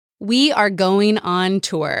We are going on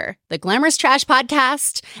tour. The Glamorous Trash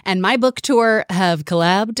podcast and my book tour have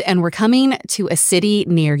collabed, and we're coming to a city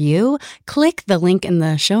near you. Click the link in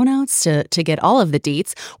the show notes to get all of the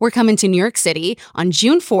deets. We're coming to New York City on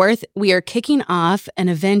June 4th. We are kicking off an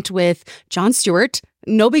event with Jon Stewart.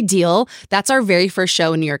 No big deal. That's our very first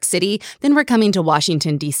show in New York City. Then we're coming to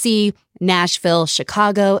Washington, D.C., Nashville,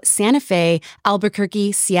 Chicago, Santa Fe,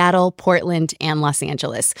 Albuquerque, Seattle, Portland, and Los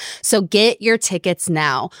Angeles. So get your tickets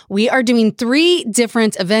now. We are doing 3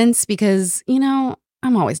 different events because,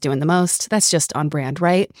 I'm always doing the most. That's just on brand,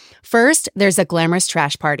 right? First, there's a Glamorous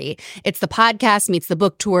Trash Party. It's the podcast meets the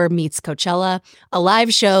book tour meets Coachella, a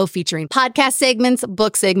live show featuring podcast segments,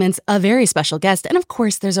 book segments, a very special guest, and of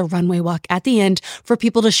course, there's a runway walk at the end for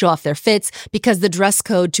people to show off their fits because the dress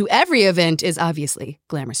code to every event is obviously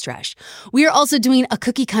Glamorous Trash. We are also doing a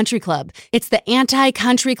cookie country club. It's the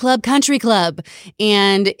anti-country club country club,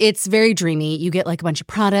 and it's very dreamy. You get like a bunch of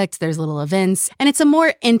products, there's little events, and it's a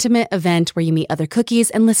more intimate event where you meet other cookies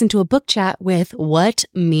and listen to a book chat with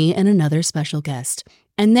me and another special guest.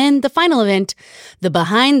 And then the final event, the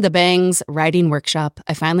Behind the Bangs writing workshop.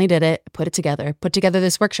 I finally did it, put together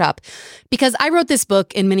this workshop because I wrote this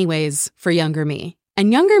book in many ways for younger me.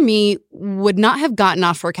 And younger me would not have gotten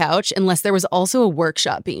off her couch unless there was also a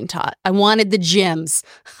workshop being taught. I wanted the gyms.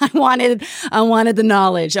 I wanted the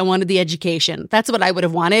knowledge. I wanted the education. That's what I would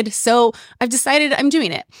have wanted. So I've decided I'm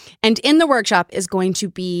doing it. And in the workshop is going to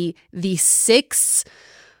be the 6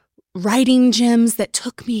 writing gems that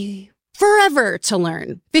took me forever to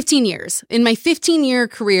learn. 15 years. In my 15-year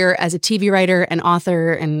career as a TV writer and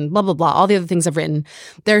author and blah, blah, blah, all the other things I've written,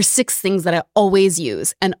 there are 6 things that I always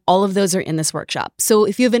use, and all of those are in this workshop. So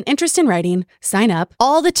if you have an interest in writing, sign up.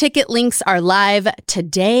 All the ticket links are live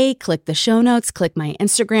today. Click the show notes, click my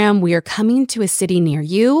Instagram. We are coming to a city near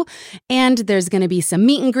you, and there's going to be some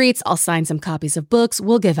meet and greets. I'll sign some copies of books.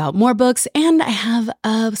 We'll give out more books, and I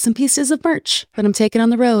have some pieces of merch that I'm taking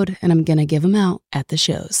on the road, and I'm going to give them out at the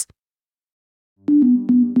shows.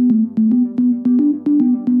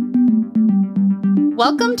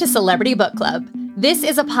 Welcome to Celebrity Book Club. This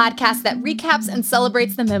is a podcast that recaps and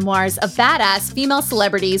celebrates the memoirs of badass female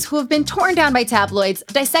celebrities who have been torn down by tabloids,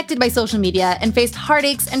 dissected by social media, and faced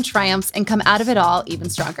heartaches and triumphs and come out of it all even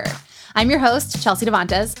stronger. I'm your host, Chelsea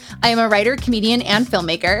Devontes. I am a writer, comedian, and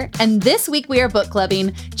filmmaker. And this week we are book clubbing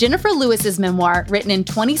Jenifer Lewis's memoir written in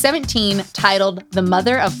 2017 titled The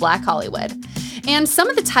Mother of Black Hollywood. And some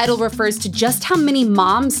of the title refers to just how many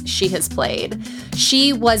moms she has played.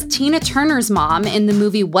 She was Tina Turner's mom in the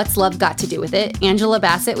movie What's Love Got to Do with It? Angela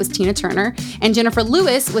Bassett was Tina Turner, and Jenifer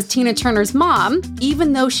Lewis was Tina Turner's mom,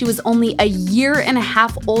 even though she was only a year and a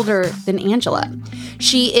half older than Angela.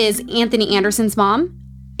 She is Anthony Anderson's mom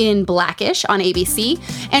in Blackish on ABC,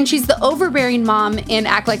 and she's the overbearing mom in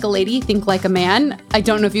Act Like a Lady, Think Like a Man. I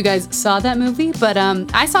don't know if you guys saw that movie, but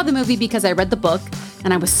I saw the movie because I read the book,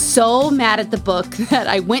 and I was so mad at the book that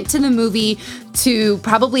I went to the movie to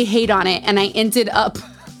probably hate on it, and I ended up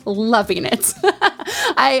loving it.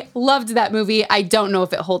 I loved that movie. I don't know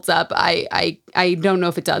if it holds up. I don't know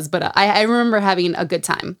if it does, but I remember having a good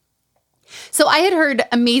time. So I had heard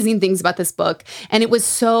amazing things about this book, and it was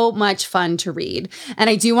so much fun to read. And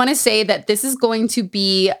I do want to say that this is going to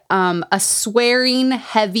be a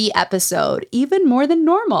swearing-heavy episode, even more than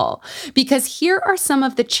normal, because here are some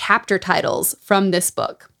of the chapter titles from this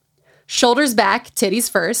book. Shoulders back, titties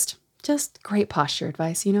first. Just great posture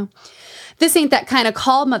advice, This ain't that kind of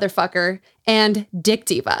call, motherfucker. And Dick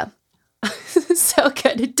Diva. So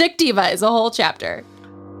good. Dick Diva is a whole chapter.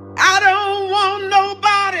 I don't want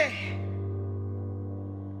nobody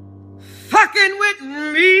fucking with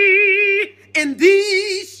me in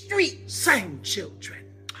these streets. Sing, children.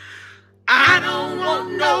 I don't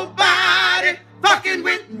want nobody fucking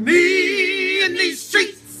with me in these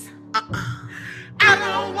streets. I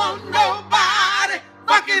don't want nobody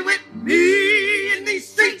fucking with me in these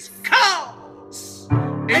streets. Cause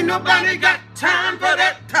ain't nobody got time for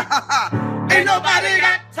that. Ain't nobody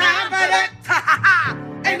got time for that.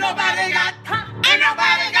 Ain't nobody got time. Ain't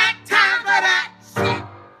nobody got time for that. Shit.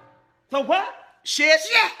 So what? Shit.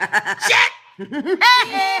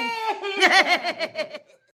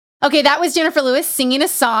 Okay, that was Jenifer Lewis singing a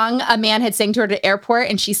song a man had sang to her at an airport,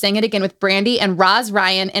 and she sang it again with Brandy and Roz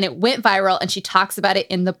Ryan, and it went viral, and she talks about it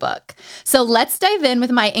in the book. So let's dive in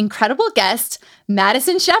with my incredible guest,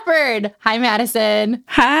 Madison Shepard. Hi, Madison.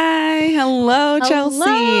 Hi. Hello, Chelsea.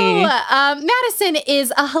 Madison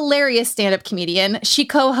is a hilarious stand-up comedian. She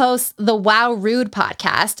co-hosts the Wow Rude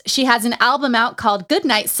podcast. She has an album out called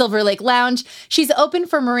Goodnight Silver Lake Lounge. She's open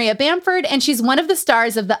for Maria Bamford, and she's one of the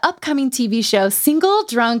stars of the upcoming TV show Single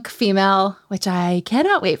Drunk Female, which I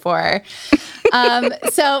cannot wait for.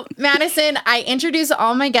 So, Madison, I introduce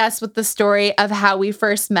all my guests with the story of how we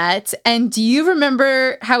first met. And do you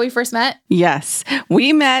remember how we first met? Yes.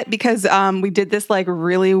 We met because we did this like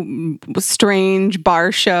really strange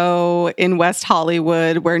bar show in West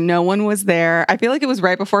Hollywood where no one was there. I feel like it was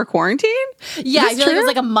right before quarantine. Yeah, I feel like it was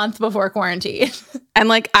like a month before quarantine. And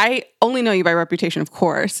like, I only know you by reputation, of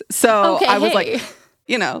course. So I was like,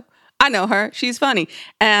 I know her. She's funny.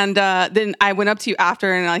 And then I went up to you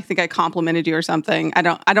after, and I think I complimented you or something. I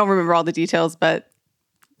don't remember all the details, but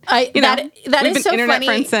that we've is so internet funny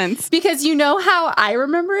friends since. Because you know how I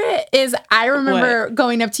remember it is I remember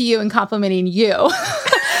going up to you and complimenting you.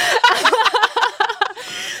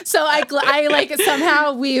 So I like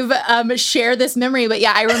somehow we've shared this memory, but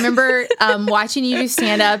yeah, I remember watching you do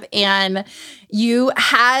stand up, and you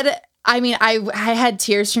had. I mean, I had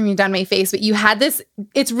tears streaming down my face, but you had this,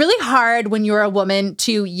 it's really hard when you're a woman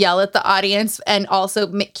to yell at the audience and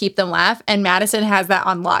also keep them laugh. And Madison has that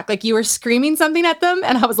on lock. Like you were screaming something at them.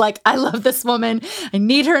 And I was like, I love this woman. I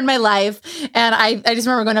need her in my life. And I just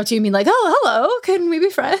remember going up to you and being like, oh, hello. Can we be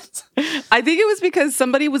friends? I think it was because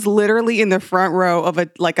somebody was literally in the front row of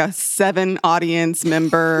a 7 audience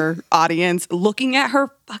member audience looking at her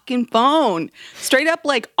fucking phone, straight up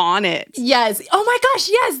like on it. Yes. Oh my gosh.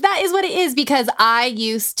 Yes, that is what it is. Because I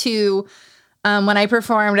used to, when I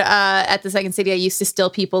performed at the Second City, I used to steal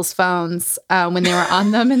people's phones when they were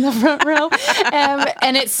on them in the front row.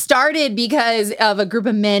 And it started because of a group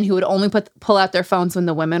of men who would only pull out their phones when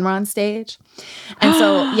the women were on stage. And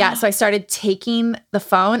so I started taking the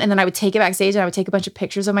phone, and then I would take it backstage, and I would take a bunch of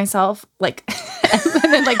pictures of myself, like,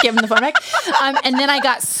 and then like give them the phone back. And then I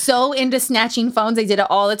got so into snatching phones, I did it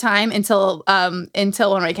all the time until one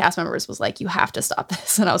of my cast members was like, "You have to stop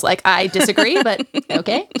this," and I was like, "I disagree, but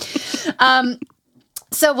okay."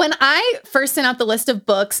 So when I first sent out the list of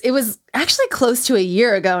books, it was actually close to a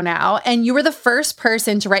year ago now, and you were the first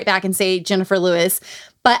person to write back and say Jenifer Lewis.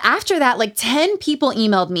 But after that, like 10 people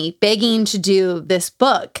emailed me begging to do this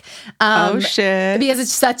book. Oh, shit. Because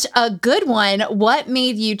it's such a good one. What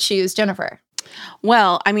made you choose Jenifer?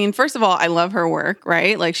 Well, I mean, first of all, I love her work,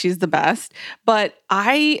 right? Like she's the best. But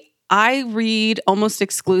I read almost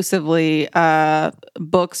exclusively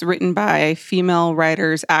books written by female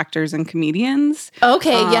writers, actors, and comedians.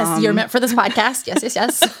 Okay, yes, you're meant for this podcast.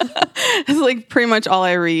 Yes. It's like pretty much all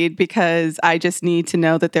I read because I just need to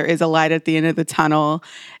know that there is a light at the end of the tunnel.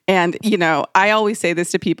 And, I always say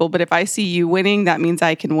this to people, but if I see you winning, that means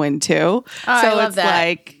I can win too. Oh, so I love that.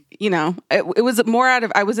 Like, it was more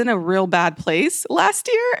I was in a real bad place last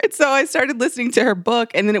year. And so I started listening to her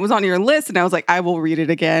book, and then it was on your list, and I was like, I will read it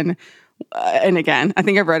again and again. I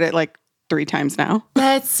think I've read it like 3 times now.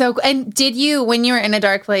 That's so cool. And did you, when you were in a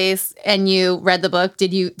dark place and you read the book,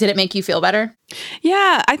 did it make you feel better?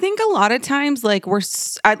 Yeah, I think a lot of times, like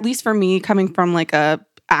at least for me, coming from like a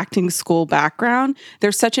acting school background,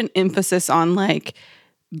 there's such an emphasis on like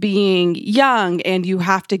being young, and you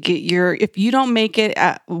have to get if you don't make it,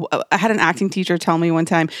 I had an acting teacher tell me one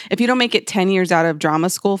time, if you don't make it 10 years out of drama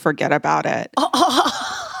school, forget about it.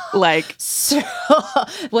 Like, sir,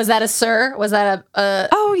 was that a sir? Was that a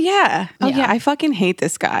Oh yeah. I fucking hate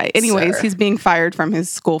this guy. Anyways, He's being fired from his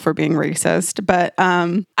school for being racist. But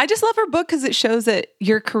I just love her book because it shows that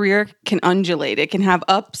your career can undulate. It can have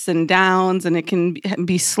ups and downs, and it can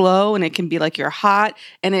be slow, and it can be like you're hot,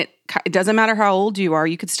 and it doesn't matter how old you are,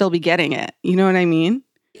 you could still be getting it. You know what I mean?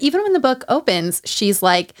 Even when the book opens, she's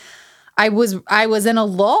like, I was in a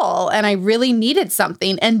lull and I really needed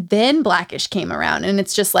something. And then Blackish came around, and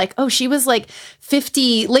it's just like, oh, she was like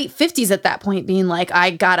late 50s at that point, being like,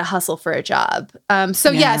 I gotta hustle for a job.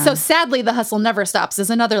 So sadly the hustle never stops is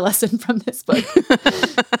another lesson from this book.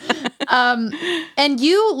 And did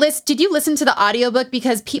you listen to the audiobook?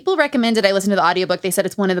 Because people recommended I listen to the audiobook. They said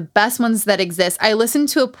it's one of the best ones that exists. I listened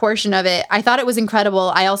to a portion of it. I thought it was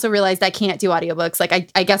incredible. I also realized I can't do audiobooks.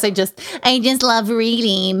 Like I guess I just love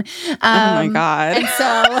reading. Oh my God. And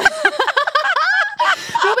so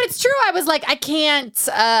no, but it's true. I was like, I can't,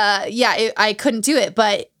 I couldn't do it,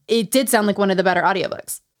 but it did sound like one of the better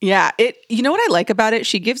audiobooks. Yeah, you know what I like about it?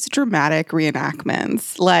 She gives dramatic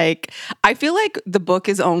reenactments. Like, I feel like the book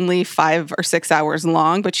is only 5 or 6 hours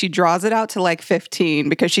long, but she draws it out to like 15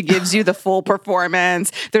 because she gives you the full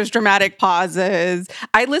performance. There's dramatic pauses.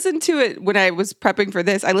 I listened to it when I was prepping for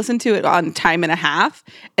this. I listened to it on time and a half,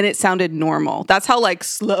 and it sounded normal. That's how like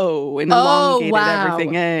slow and elongated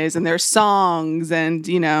everything is. And there's songs and,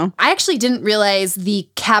 you know. I actually didn't realize the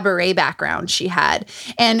cabaret background she had.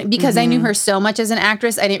 And because I knew her so much as an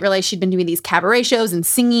actress, I didn't realize she'd been doing these cabaret shows and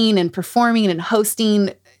singing and performing and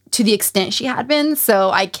hosting to the extent she had been. So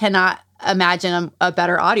I cannot imagine a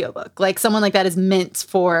better audiobook. Like someone like that is meant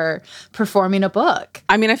for performing a book.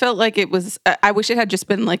 I mean, I felt like it was, I wish it had just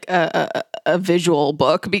been like a visual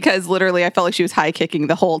book, because literally I felt like she was high kicking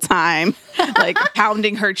the whole time, like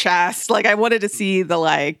pounding her chest. Like I wanted to see the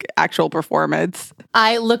like actual performance.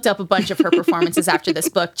 I looked up a bunch of her performances after this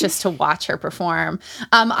book just to watch her perform.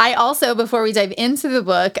 I also, before we dive into the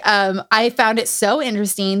book, I found it so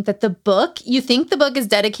interesting that the book, you think the book is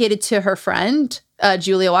dedicated to her friend,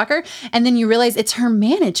 Julia Walker, and then you realize it's her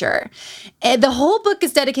manager. The whole book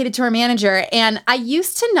is dedicated to her manager, and I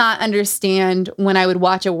used to not understand when I would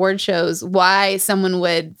watch award shows why someone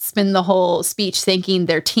would spend the whole speech thanking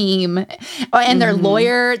their team and their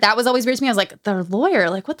lawyer. That was always weird to me. I was like, their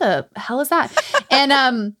lawyer? Like, what the hell is that? And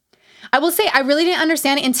I will say I really didn't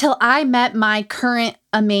understand it until I met my current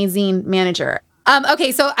amazing manager.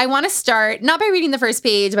 Okay, so I want to start not by reading the first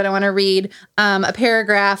page, but I want to read a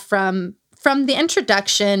paragraph from the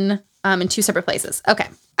introduction in 2 separate places. Okay.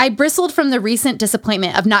 I bristled from the recent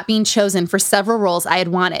disappointment of not being chosen for several roles I had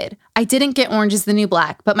wanted. I didn't get Orange is the New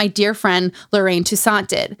Black, but my dear friend Lorraine Toussaint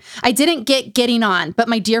did. I didn't get Getting On, but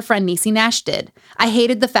my dear friend Niecy Nash did. I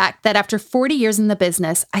hated the fact that after 40 years in the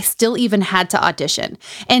business, I still even had to audition.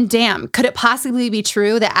 And damn, could it possibly be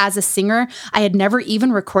true that as a singer, I had never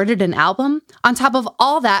even recorded an album? On top of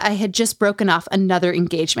all that, I had just broken off another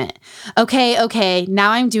engagement. Okay,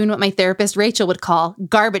 now I'm doing what my therapist Rachel would call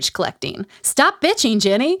garbage collecting. Stop bitching,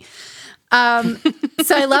 Jenny.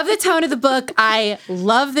 So I love the tone of the book. I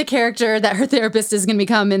love the character that her therapist is going to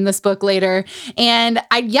become in this book later. And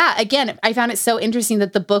I found it so interesting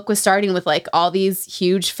that the book was starting with like all these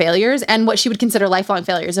huge failures and what she would consider lifelong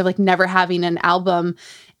failures of like never having an album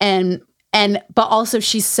but also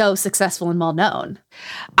she's so successful and well known.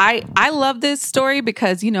 I love this story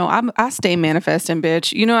because, you know, I stay manifesting,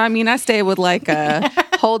 bitch. You know what I mean? I stay with like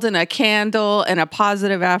holding a candle and a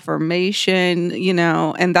positive affirmation, you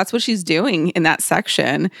know, and that's what she's doing in that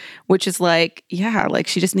section, which is like, yeah, like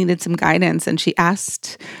she just needed some guidance. And she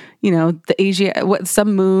asked, you know,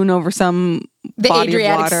 some moon over some the body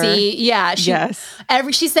Adriatic of water. Sea. Yeah.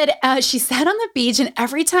 She said she sat on the beach, and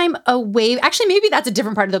every time a wave, actually maybe that's a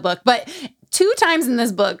different part of the book, but 2 times in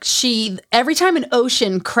this book, every time an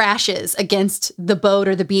ocean crashes against the boat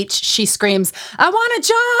or the beach, she screams, "I want a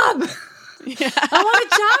job." Yeah. I want a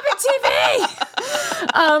job in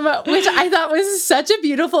TV, which I thought was such a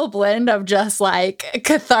beautiful blend of just like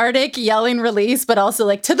cathartic yelling release, but also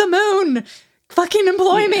like to the moon. Fucking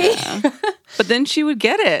employ me. But then she would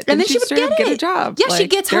get it. And then she would get a job. Yeah, she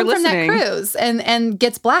gets home from that cruise and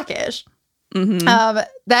gets Blackish.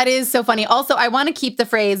 That is so funny. Also, I want to keep the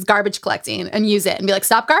phrase garbage collecting and use it and be like,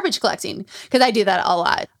 stop garbage collecting, because I do that a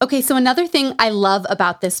lot. Okay, so another thing I love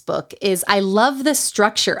about this book is I love the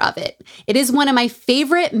structure of it. It is one of my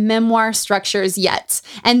favorite memoir structures yet.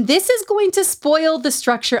 And this is going to spoil the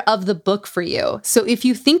structure of the book for you. So if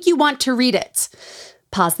you think you want to read it,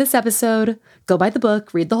 pause this episode, go buy the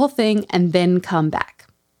book, read the whole thing, and then come back.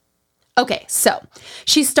 Okay, so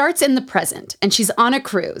she starts in the present and she's on a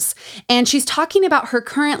cruise and she's talking about her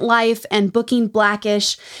current life and booking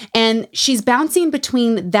Blackish, and she's bouncing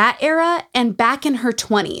between that era and back in her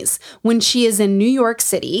 20s when she is in New York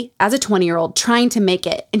City as a 20-year-old trying to make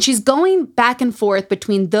it. And she's going back and forth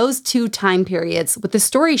between those 2 time periods with the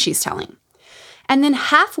story she's telling. And then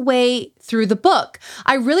halfway through the book,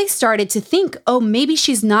 I really started to think, oh, maybe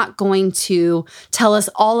she's not going to tell us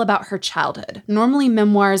all about her childhood. Normally,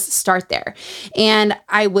 memoirs start there. And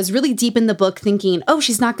I was really deep in the book thinking, oh,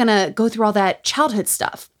 she's not going to go through all that childhood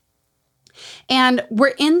stuff. And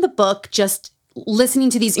we're in the book just listening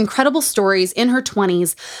to these incredible stories in her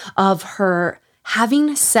 20s of her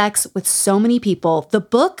having sex with so many people. The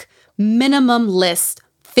book minimum lists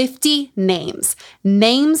 50 names.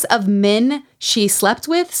 Names of men she slept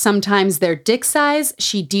with, sometimes their dick size.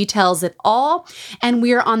 She details it all. And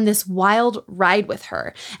we are on this wild ride with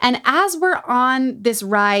her. And as we're on this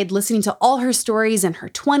ride, listening to all her stories in her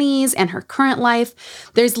 20s and her current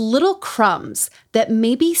life, there's little crumbs that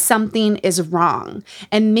maybe something is wrong.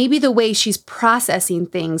 And maybe the way she's processing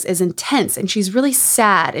things is intense and she's really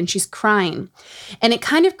sad and she's crying. And it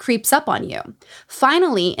kind of creeps up on you.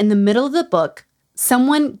 Finally, in the middle of the book,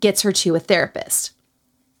 someone gets her to a therapist.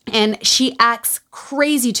 And she acts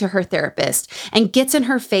crazy to her therapist and gets in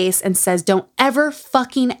her face and says, "Don't ever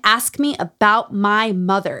fucking ask me about my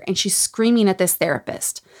mother." And she's screaming at this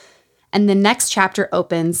therapist. And the next chapter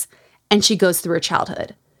opens and she goes through her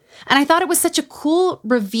childhood. And I thought it was such a cool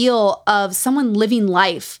reveal of someone living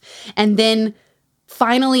life and then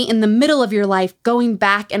finally in the middle of your life going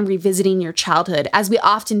back and revisiting your childhood, as we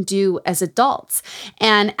often do as adults.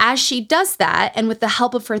 And as she does that, and with the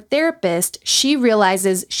help of her therapist, she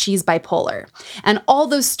realizes she's bipolar. And all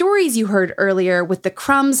those stories you heard earlier with the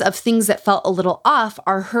crumbs of things that felt a little off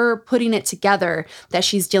are her putting it together that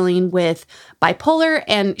she's dealing with bipolar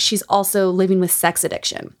and she's also living with sex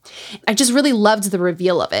addiction. I just really loved the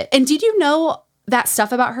reveal of it. And did you know that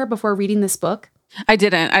stuff about her before reading this book? I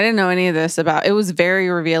didn't know any of this about, it was very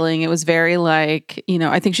revealing. It was very like,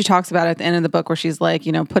 I think she talks about it at the end of the book where she's like,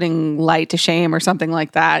 putting light to shame or something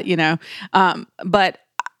like that, but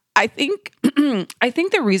I think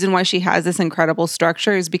the reason why she has this incredible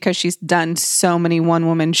structure is because she's done so many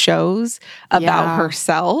one-woman shows about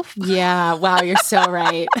herself. Yeah. Wow. You're so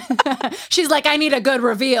right. She's like, I need a good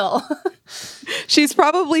reveal. She's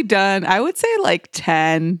probably done, I would say, like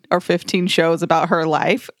 10 or 15 shows about her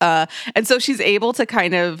life. And so she's able to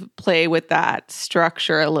kind of play with that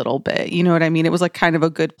structure a little bit. You know what I mean? It was like kind of a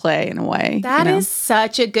good play in a way. That is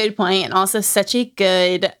such a good point, and also such a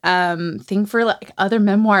good thing for like other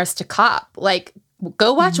memoirs to cop. Like,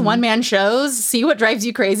 go watch one-man shows, see what drives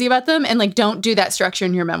you crazy about them, and like don't do that structure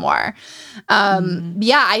in your memoir.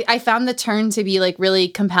 Yeah, I found the turn to be like really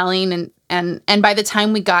compelling, and by the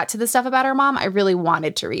time we got to the stuff about her mom, I really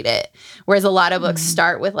wanted to read it. Whereas a lot of books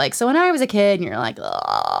start with like, so when I was a kid, and you're like,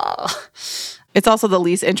 oh. It's also the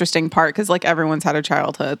least interesting part because like everyone's had a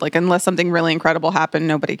childhood. Like unless something really incredible happened,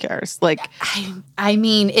 nobody cares. Like, I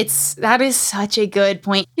mean, that is such a good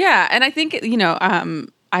point. Yeah, and I think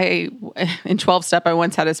I in 12-step, I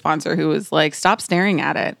once had a sponsor who was like, "Stop staring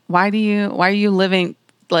at it. Why are you living?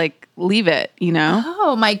 Like, leave it.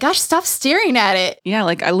 Oh my gosh, stop staring at it. Yeah,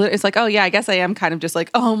 like it's like, oh yeah, I guess I am kind of just like,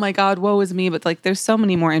 oh my God, woe is me. But like, there's so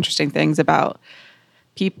many more interesting things about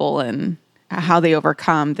people and how they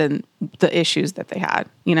overcome than the issues that they had.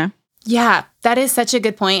 Yeah, that is such a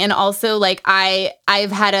good point. And also, like, I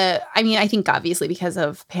think obviously because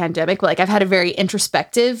of pandemic, but like I've had a very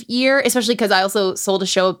introspective year, especially because I also sold a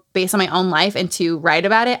show based on my own life, and to write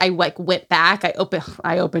about it, I like went back, I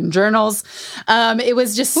opened journals. It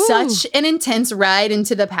was just such an intense ride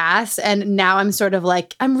into the past. And now I'm sort of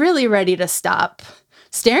like, I'm really ready to stop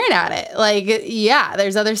staring at it. Like, yeah,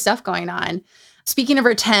 there's other stuff going on. Speaking of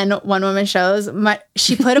her 10 one-woman shows,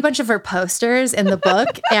 she put a bunch of her posters in the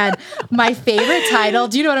book, and my favorite title,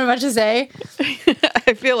 do you know what I'm about to say?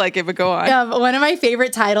 I feel like it would go on. One of my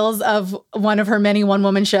favorite titles of one of her many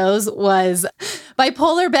one-woman shows was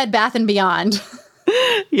Bipolar Bed Bath & Beyond.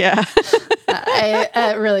 Yeah.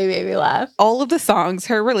 It really made me laugh. All of the songs,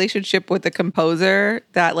 her relationship with the composer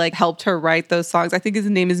that like helped her write those songs, I think his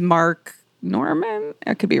name is Mark Norman.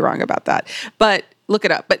 I could be wrong about that, but look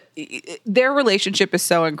it up. But their relationship is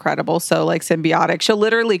so incredible, so like symbiotic. She'll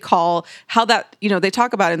literally call how that, they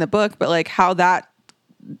talk about it in the book, but like how that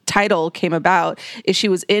title came about is she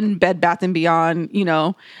was in Bed Bath & Beyond,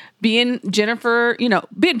 being Jenifer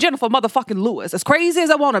motherfucking Lewis, as crazy as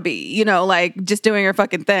I want to be, like just doing her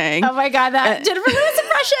fucking thing. Oh my God, that Jenifer Lewis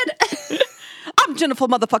impression. I'm Jenifer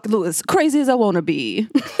motherfucking Lewis, crazy as I want to be.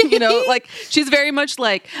 Like she's very much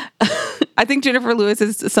like, I think Jenifer Lewis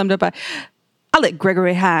is summed up by, I let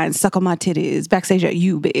Gregory Hines suck on my titties backstage at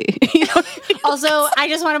UB. Also, I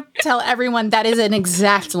just want to tell everyone that is an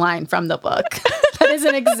exact line from the book. That is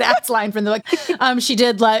an exact line from the book. She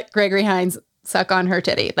did let Gregory Hines suck on her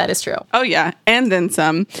titty. That is true. Oh yeah, and then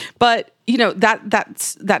some. But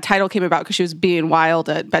that title came about because she was being wild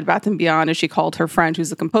at Bed Bath & Beyond, and she called her friend who's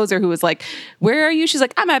the composer, who was like, "Where are you?" She's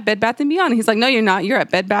like, "I'm at Bed Bath & Beyond." And he's like, "No, you're not. You're at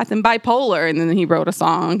Bed Bath & Bipolar." And then he wrote a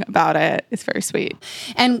song about it. It's very sweet.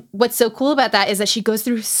 And what's so cool about that is that she goes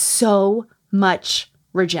through so much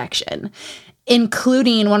rejection,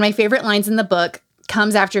 including one of my favorite lines in the book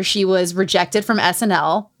comes after she was rejected from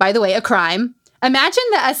SNL. By the way, a crime. Imagine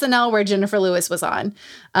the SNL where Jenifer Lewis was on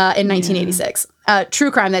in 1986.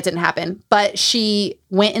 True crime, that didn't happen. But she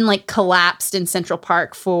went and like collapsed in Central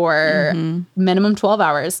Park for minimum 12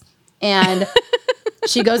 hours. And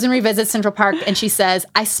she goes and revisits Central Park and she says,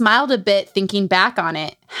 I smiled a bit thinking back on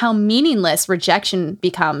it, how meaningless rejection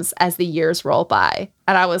becomes as the years roll by.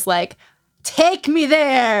 And I was like, take me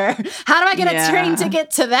there. How do I get a train to get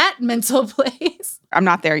to that mental place? I'm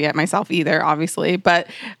not there yet myself either, obviously. But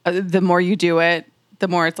the more you do it, the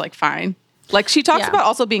more it's like, fine. Like she talks about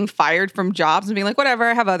also being fired from jobs and being like, whatever,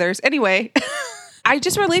 I have others. Anyway, I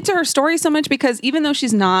just relate to her story so much because even though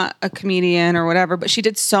she's not a comedian or whatever, but she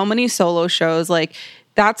did so many solo shows. Like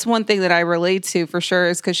that's one thing that I relate to for sure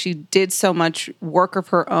is because she did so much work of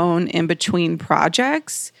her own in between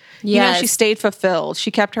projects. Yes. You know, she stayed fulfilled.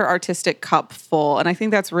 She kept her artistic cup full. And I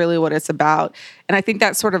think that's really what it's about. And I think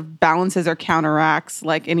that sort of balances or counteracts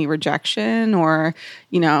like any rejection or,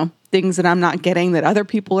 you know, things that I'm not getting that other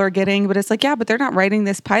people are getting. But it's like, yeah, but they're not writing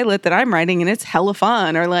this pilot that I'm writing and it's hella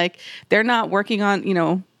fun. Or like they're not working on, you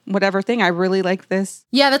know, whatever thing. I really like this.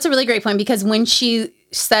 Yeah, that's a really great point because when she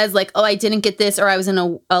says like, oh, I didn't get this or I was in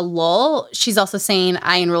a lull, she's also saying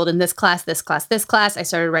I enrolled in this class, this class, this class. I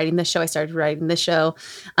started writing this show,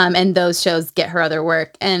 and those shows get her other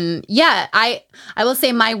work. And yeah, I will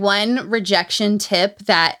say my one rejection tip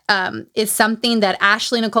that is something that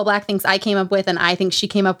Ashley Nicole Black thinks I came up with and I think she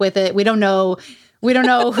came up with it. We don't know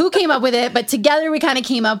who came up with it, but together we kind of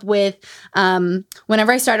came up with,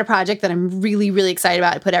 whenever I start a project that I'm really, really excited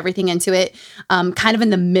about, I put everything into it, kind of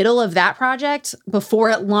in the middle of that project,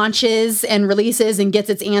 before it launches and releases and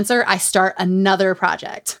gets its answer, I start another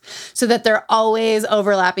project so that they're always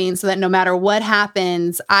overlapping so that no matter what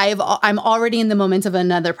happens, I'm already in the moment of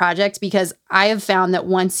another project because I have found that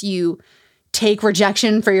once you take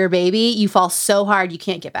rejection for your baby, you fall so hard you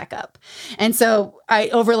can't get back up. And so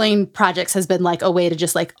overlaying projects has been like a way to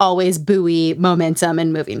just like always buoy momentum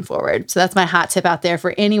and moving forward. So that's my hot tip out there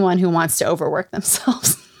for anyone who wants to overwork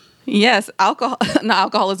themselves. Yes, not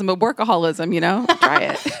alcoholism, but workaholism, you know, try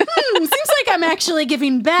it. Seems like I'm actually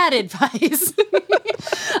giving bad advice.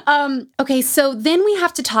 Okay, so then we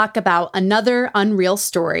have to talk about another unreal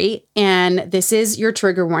story. And this is your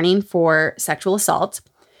trigger warning for sexual assault.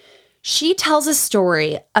 She tells a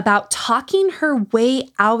story about talking her way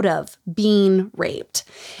out of being raped.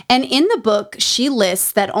 And in the book, she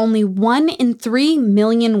lists that only 1 in 3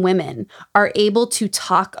 million women are able to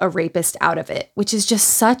talk a rapist out of it, which is just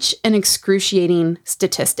such an excruciating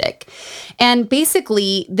statistic. And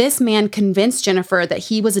basically, this man convinced Jenifer that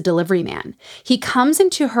he was a delivery man. He comes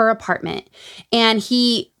into her apartment and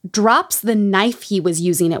he drops the knife he was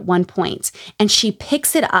using at one point, and she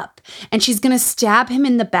picks it up and she's going to stab him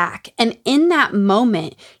in the back. And in that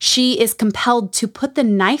moment, she is compelled to put the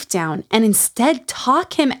knife down and instead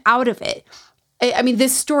talk him out of it. I mean,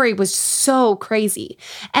 this story was so crazy.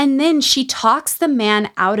 And then she talks the man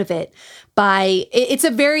out of it by, it's a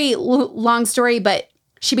very long story, but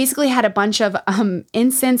she basically had a bunch of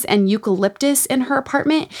incense and eucalyptus in her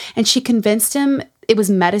apartment, and she convinced him it was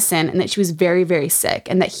medicine and that she was very, very sick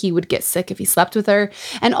and that he would get sick if he slept with her.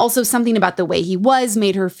 And also something about the way he was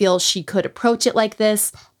made her feel she could approach it like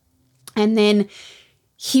this. And then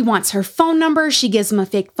he wants her phone number. She gives him a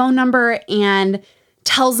fake phone number and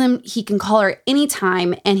tells him he can call her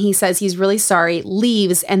anytime. And he says he's really sorry,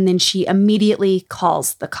 leaves, and then she immediately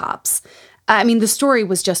calls the cops. I mean, the story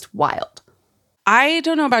was just wild. I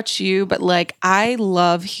don't know about you, but like I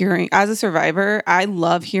love hearing, as a survivor, I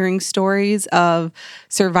love hearing stories of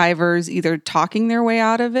survivors either talking their way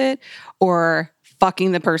out of it or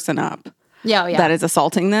fucking the person up. Yeah. That is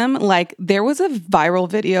assaulting them. Like there was a viral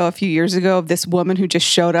video a few years ago of this woman who just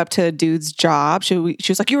showed up to a dude's job. She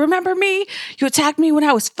was like, you remember me? You attacked me when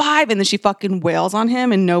I was 5. And then she fucking wails on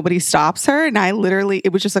him and nobody stops her. And I literally,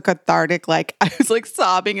 it was just a cathartic, like I was like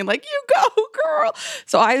sobbing and like, you go girl.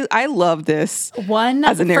 So I love this as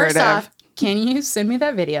a narrative. First off, can you send me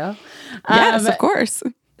that video? Yes, of course.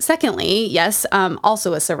 Secondly, yes,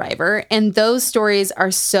 also a survivor. And those stories are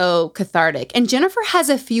so cathartic. And Jenifer has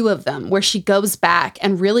a few of them where she goes back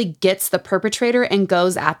and really gets the perpetrator and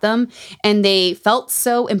goes at them. And they felt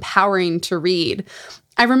so empowering to read.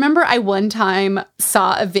 I remember I one time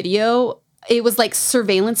saw a video. It was like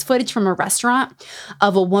surveillance footage from a restaurant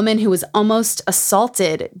of a woman who was almost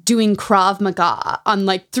assaulted doing Krav Maga on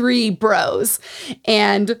like 3 bros.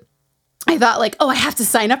 And I thought like, oh, I have to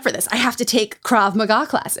sign up for this. I have to take Krav Maga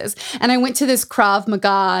classes. And I went to this Krav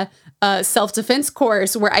Maga self-defense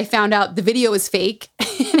course where I found out the video was fake.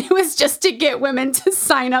 And it was just to get women to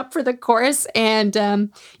sign up for the course. And,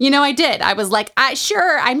 I did. I was like, I'm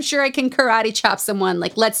sure I can karate chop someone.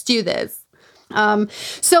 Like, let's do this.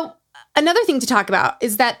 So Another thing to talk about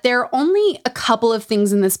is that there are only a couple of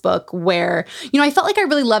things in this book where, I felt like I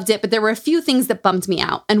really loved it, but there were a few things that bumped me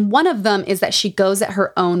out. And one of them is that she goes at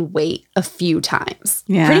her own weight a few times.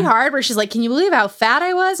 Yeah. Pretty hard, where she's like, can you believe how fat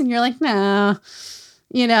I was? And you're like, no.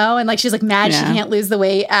 And like she's like mad she can't lose the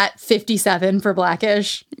weight at 57 for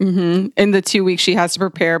Blackish. Mm-hmm. In the 2 weeks she has to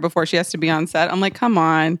prepare before she has to be on set. I'm like, come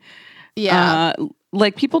on. Yeah.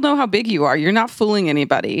 Like, people know how big you are. You're not fooling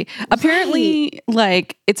anybody. Right. Apparently,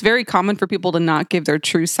 like, it's very common for people to not give their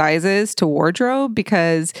true sizes to wardrobe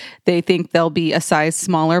because they think they'll be a size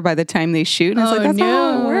smaller by the time they shoot. And it's like, that's not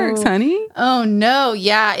how it works, honey. Oh, no.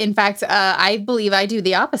 Yeah. In fact, I believe I do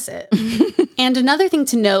the opposite. And another thing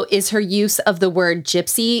to note is her use of the word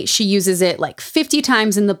gypsy. She uses it like 50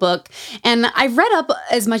 times in the book. And I've read up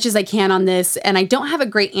as much as I can on this, and I don't have a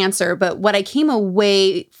great answer, but what I came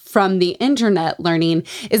away from the internet learning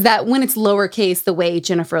is that when it's lowercase, the way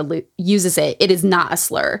Jenifer uses it, it is not a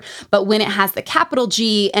slur. But when it has the capital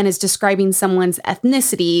G and is describing someone's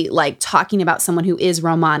ethnicity, like talking about someone who is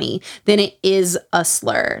Romani, then it is a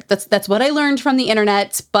slur. That's what I learned from the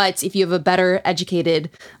internet. But if you have a better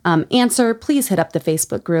educated answer, please hit up the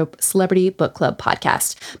Facebook group, Celebrity Book Club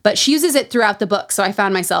Podcast. But she uses it throughout the book. So I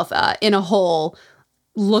found myself in a hole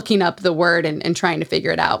looking up the word and trying to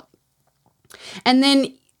figure it out. And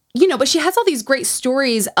then, but she has all these great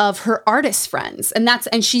stories of her artist friends, and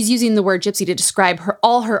she's using the word gypsy to describe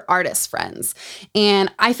all her artist friends.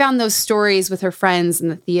 And I found those stories with her friends in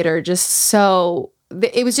the theater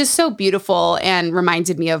it was just so beautiful and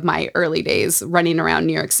reminded me of my early days running around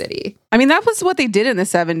New York City. I mean, that was what they did in the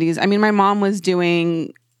 70s. I mean, my mom was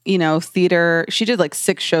doing, theater. She did like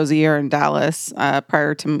 6 shows a year in Dallas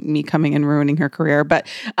prior to me coming and ruining her career. But,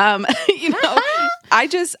 I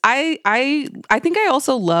think I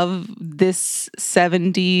also love this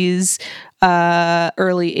 70s,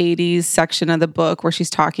 early 80s section of the book where she's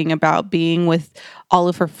talking about being with all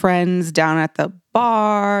of her friends down at the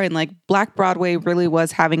bar, and like Black Broadway really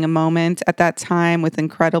was having a moment at that time with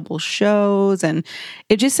incredible shows. And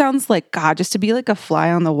it just sounds like, God, just to be like a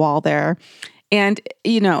fly on the wall there. And,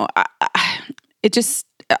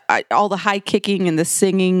 all the high kicking and the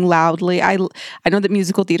singing loudly. I know that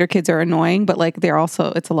musical theater kids are annoying, but like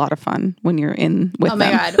it's a lot of fun when you're in with them. Oh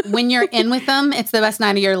my God. When you're in with them, it's the best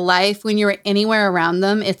night of your life. When you're anywhere around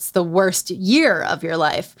them, it's the worst year of your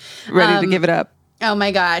life. Ready to give it up. Oh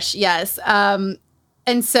my gosh. Yes.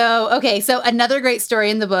 And so another great story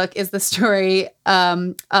in the book is the story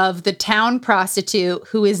of the town prostitute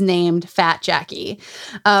who is named Fat Jackie.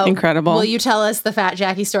 Incredible. Will you tell us the Fat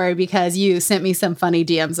Jackie story? Because you sent me some funny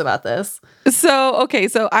DMs about this. So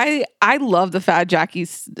I love the Fat Jackie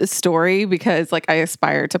story because like I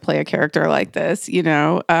aspire to play a character like this,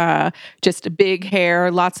 just big hair,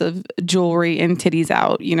 lots of jewelry and titties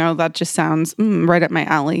out, that just sounds right up my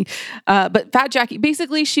alley. But Fat Jackie,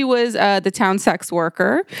 basically she was the town sex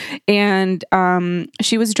worker, and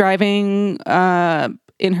she was driving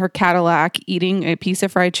in her Cadillac eating a piece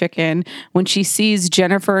of fried chicken when she sees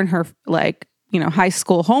Jenifer and her high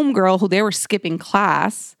school homegirl who they were skipping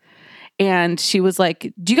class. And she was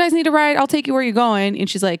like, do you guys need a ride? I'll take you where you're going. And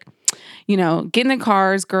she's like, get in the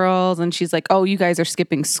cars, girls. And she's like, oh, you guys are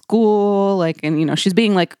skipping school. And she's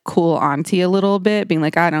being like cool auntie a little bit, being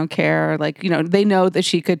like, I don't care. They know that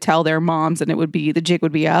she could tell their moms and the jig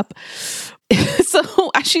would be up.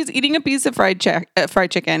 So as she's eating a piece of fried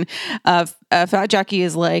chicken, Fat Jackie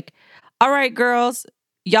is like, all right, girls,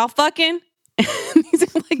 y'all fucking? These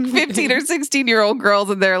are like 15 or 16-year-old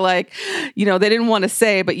girls, and they're like, they didn't want to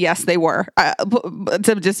say, but yes, they were.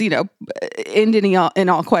 To just, end in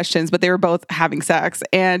all questions, but they were both having sex.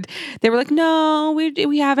 And they were like, no,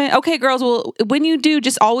 we haven't. Okay, girls, well, when you do,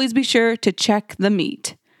 just always be sure to check the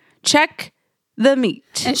meat. Check the meat.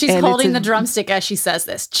 And she's holding the drumstick as she says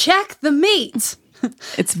this. Check the meat.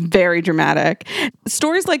 It's very dramatic.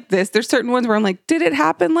 Stories like this, there's certain ones where I'm like, did it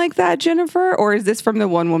happen like that, Jenifer? Or is this from the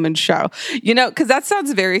one woman show? Because that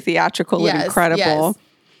sounds very theatrical and incredible. Yes.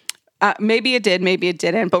 Maybe it did, maybe it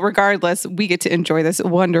didn't. But regardless, we get to enjoy this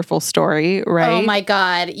wonderful story, right? Oh my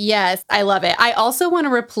God. Yes, I love it. I also want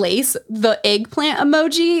to replace the eggplant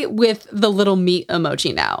emoji with the little meat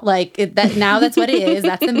emoji now. That's what it is.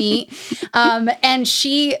 That's the meat. And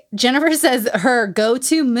Jenifer says her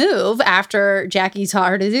go-to move after Jackie taught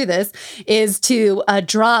her to do this is to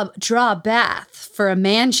draw a bath for a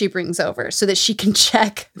man she brings over so that she can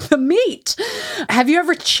check the meat. Have you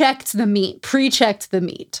ever checked the meat, pre-checked the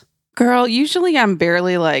meat? Girl, usually I'm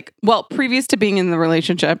barely previous to being in the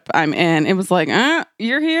relationship I'm in, it was like,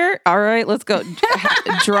 you're here? All right, let's go.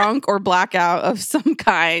 Drunk or blackout of some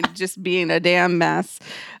kind, just being a damn mess.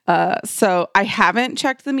 So I haven't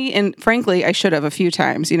checked the meat, and frankly, I should have a few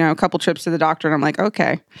times. You know, a couple trips to the doctor, and I'm like,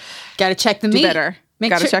 okay, got to check the do meat. better.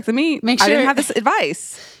 Got to check the meat. Make sure. I didn't have this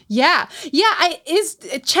advice. Yeah.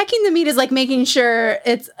 Checking the meat is like making sure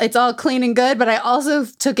it's all clean and good, but I also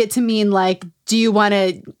took it to mean like, do you want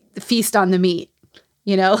to feast on the meat?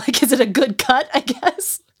 You know, like, is it a good cut, I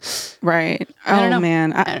guess? Right. I don't know.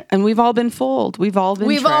 Man. And we've all been fooled. We've all been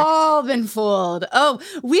tricked. all been fooled. Oh,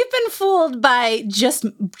 we've been fooled by just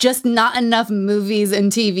not enough movies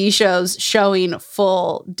and TV shows showing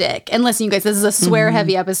full dick. And listen, you guys, this is a swear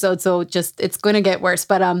heavy episode, so it's going to get worse.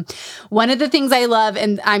 But one of the things I love,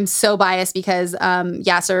 and I'm so biased because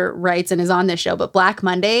Yasser writes and is on this show, but Black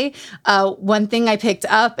Monday, one thing I picked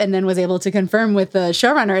up and then was able to confirm with the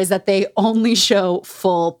showrunner is that they only show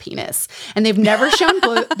full penis. And they've never shown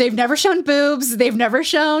they've never shown boobs, they've never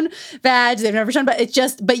shown vag, they've never shown,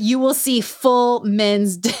 but you will see full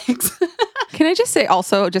men's dicks. Can I just say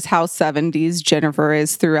also just how 70s Jenifer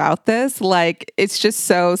is throughout this? Like, it's just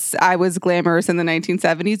so, I was glamorous in the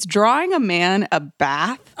 1970s. Drawing a man a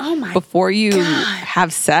bath before you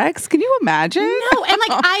have sex? Can you imagine? No, and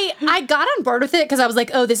like I got on board with it because I was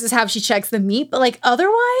like, oh, this is how she checks the meat. But like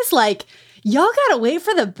otherwise, like, y'all gotta wait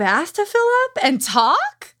for the bath to fill up and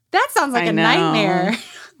talk? That sounds like a nightmare.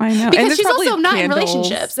 I know. Because she's also not in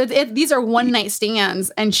relationships. These are one night stands,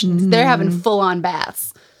 and they're having full on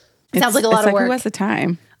baths. Sounds like a lot of work. Who has the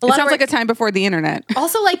time? It sounds like a time before the internet.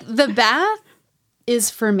 Also, like, the bath is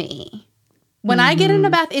for me. When I get in a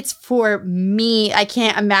bath, it's for me. I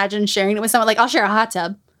can't imagine sharing it with someone. Like, I'll share a hot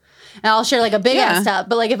tub. And I'll share like a big ass tub.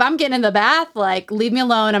 But like, if I'm getting in the bath, like, leave me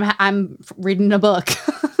alone. I'm reading a book.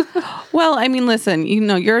 Well, I mean, listen, you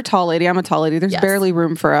know, you're a tall lady. I'm a tall lady. There's barely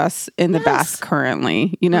room for us in the bath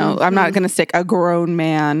currently. You know, I'm not going to stick a grown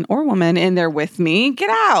man or woman in there with me. Get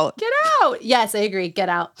out. Get out. Yes, I agree. Get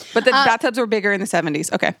out. But the bathtubs were bigger in the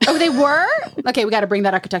 70s. Okay. Oh, they were? Okay, we got to bring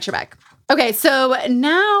that architecture back. Okay, so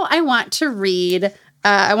now I want to read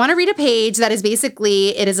a page that is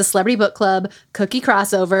basically, it is a celebrity book club cookie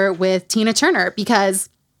crossover with Tina Turner because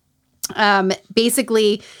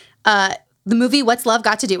basically the movie What's Love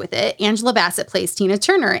Got to Do with It? Angela Bassett plays Tina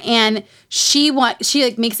Turner, and she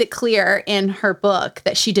like makes it clear in her book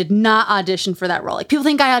that she did not audition for that role. Like, people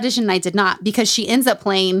think I auditioned and I did not, because she ends up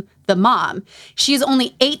playing the mom. She is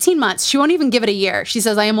only 18 months. She won't even give it a year. She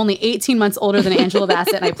says, I am only 18 months older than Angela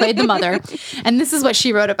Bassett, and I played the mother. And this is what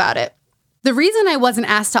she wrote about it. The reason I wasn't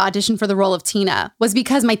asked to audition for the role of Tina was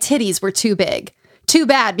because my titties were too big. Too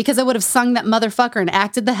bad, because I would have sung that motherfucker and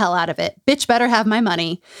acted the hell out of it. Bitch better have my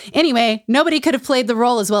money. Anyway, nobody could have played the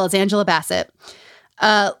role as well as Angela Bassett.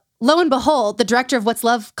 Lo and behold, the director of What's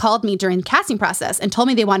Love called me during the casting process and told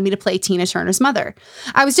me they wanted me to play Tina Turner's mother.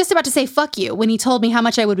 I was just about to say fuck you when he told me how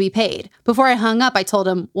much I would be paid. Before I hung up, I told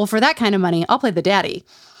him, well, for that kind of money, I'll play the daddy.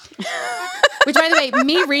 Which, by the way,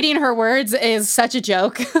 me reading her words is such a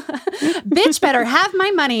joke. Bitch better have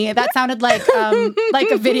my money. That sounded like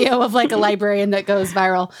a video of like a librarian that goes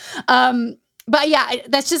viral. But yeah,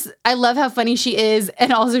 that's just, I love how funny she is.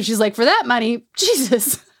 And also she's like, for that money,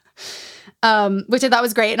 Jesus. Which I thought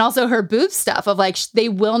was great. And also her boob stuff of like, they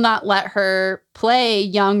will not let her play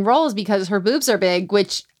young roles because her boobs are big,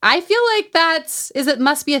 which I feel like it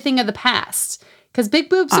must be a thing of the past. Because big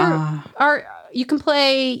boobs are you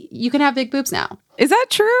can have big boobs now. Is that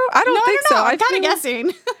true? I don't think so. I'm kind of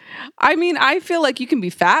guessing. I mean, I feel like you can be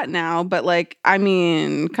fat now, but like, I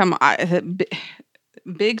mean, come on.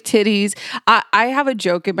 Big titties. I have a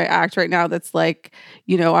joke in my act right now that's like,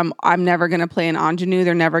 you know, I'm never gonna play an ingenue.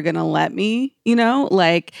 They're never gonna let me. You know,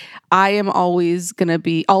 like I am always gonna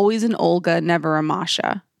be an Olga, never a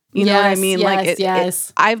Masha. You know what I mean?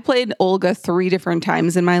 Yes. I've played Olga 3 different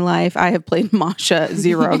times in my life. I have played Masha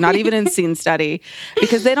 0, not even in scene study,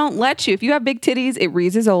 because they don't let you. If you have big titties, it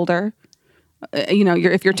reads as older. You know,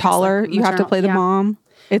 if you're taller, you have to play the mom.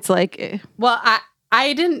 It's like, well,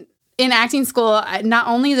 I didn't. In acting school, not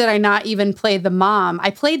only did I not even play the mom, I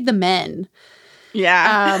played the men.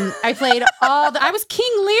 Yeah. I played I was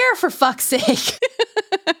King Lear, for fuck's sake.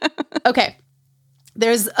 Okay.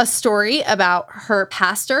 There's a story about her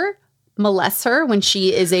pastor molests her when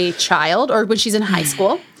she is a child or when she's in high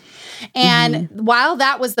school. And while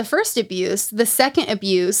that was the first abuse, the second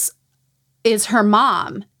abuse is her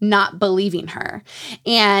mom not believing her.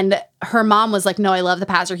 And her mom was like, no, I love the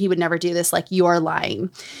pastor. He would never do this. Like, you're lying.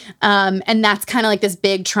 And that's kind of like this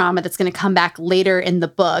big trauma that's going to come back later in the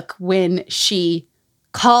book when she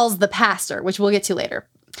calls the pastor, which we'll get to later.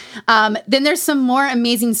 Then there's some more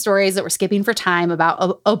amazing stories that we're skipping for time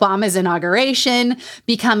about Obama's inauguration,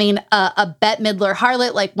 becoming a Bette Midler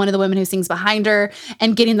harlot, like one of the women who sings behind her,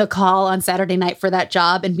 and getting the call on Saturday night for that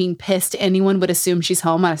job and being pissed anyone would assume she's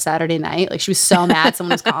home on a Saturday night. Like she was so mad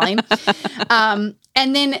someone was calling.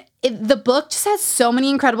 And then the book just has so many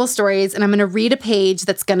incredible stories, and I'm going to read a page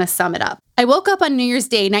that's going to sum it up. I woke up on New Year's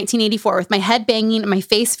Day, 1984, with my head banging and my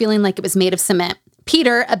face feeling like it was made of cement.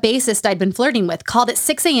 Peter, a bassist I'd been flirting with, called at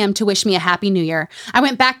 6 a.m. to wish me a happy new year. I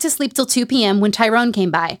went back to sleep till 2 p.m. when Tyrone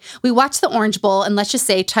came by. We watched the Orange Bowl, and let's just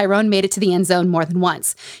say Tyrone made it to the end zone more than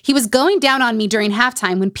once. He was going down on me during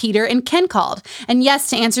halftime when Peter and Ken called. And yes,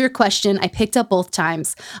 to answer your question, I picked up both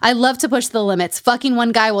times. I love to push the limits. Fucking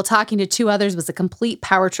one guy while talking to two others was a complete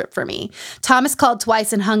power trip for me. Thomas called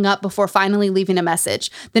twice and hung up before finally leaving a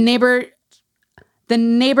message. The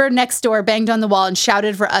neighbor next door banged on the wall and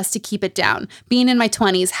shouted for us to keep it down. Being in my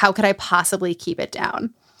 20s, how could I possibly keep it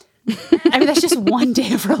down? I mean, that's just one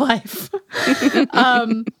day of her life.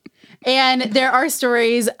 And there are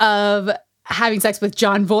stories of having sex with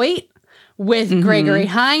John Voight, with Gregory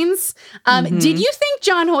Hines. Did you think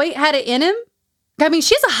John Voight had it in him? I mean,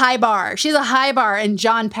 she's a high bar. She's a high bar, and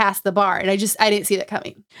John passed the bar. And I didn't see that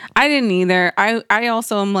coming. I didn't either. I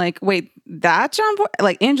also am like, wait, that John Voight?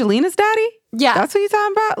 Like Angelina's daddy? Yeah. That's what you're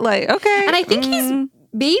talking about? Like, okay. And I think he's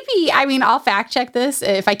maybe, I mean, I'll fact check this.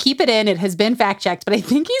 If I keep it in, it has been fact checked, but I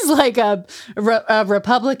think he's like a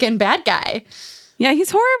Republican bad guy. Yeah,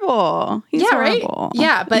 he's horrible. He's Right? horrible.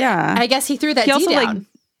 Yeah, but I guess he threw that D down. Like,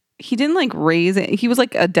 he didn't like raise it. He was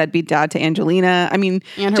like a deadbeat dad to Angelina. I mean,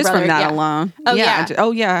 and her just brother, from that alone. Oh, yeah.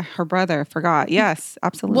 Oh, yeah. Her brother. Forgot. Yes,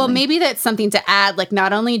 absolutely. Well, maybe that's something to add. Like,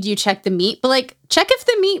 not only do you check the meat, but like, check if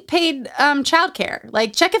the meat paid childcare.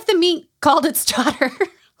 Like, check if the meat called its daughter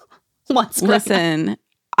once. Listen,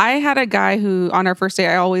 I had a guy who, on our first date,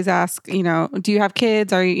 I always ask, do you have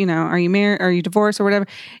kids? Are you married? Are you divorced or whatever?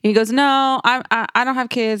 And he goes, no, I don't have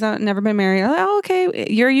kids. I've never been married. I'm like, oh,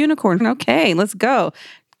 okay. You're a unicorn. Okay, let's go.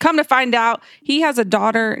 Come to find out, he has a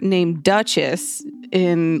daughter named Duchess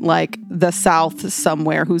in like the South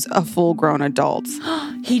somewhere who's a full-grown adult.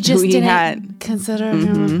 He just didn't consider him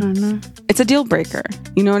a partner. It's a deal breaker.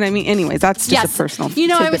 You know what I mean? Anyways, that's just a personal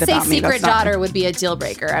I would say secret daughter would be a deal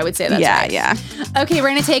breaker. I would say that's right. Yeah. Okay, we're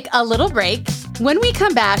going to take a little break. When we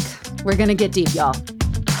come back, we're going to get deep, y'all.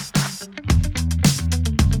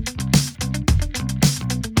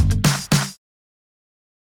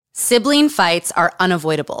 Sibling fights are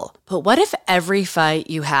unavoidable, but what if every fight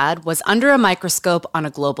you had was under a microscope on a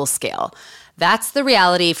global scale? That's the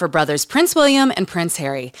reality for brothers Prince William and Prince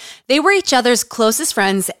Harry. They were each other's closest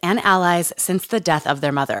friends and allies since the death of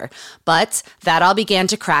their mother. But that all began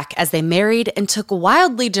to crack as they married and took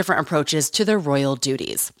wildly different approaches to their royal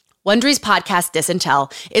duties. Wondery's podcast Dis and Tell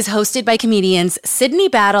is hosted by comedians Sydney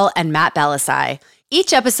Battle and Matt Belisai.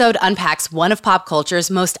 Each episode unpacks one of pop culture's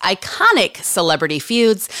most iconic celebrity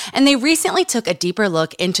feuds, and they recently took a deeper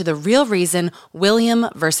look into the real reason William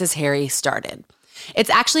versus Harry started. It's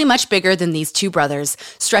actually much bigger than these two brothers,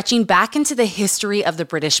 stretching back into the history of the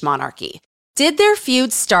British monarchy. Did their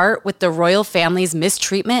feud start with the royal family's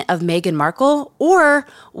mistreatment of Meghan Markle, or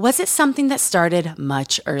was it something that started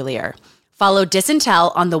much earlier? Follow Dis and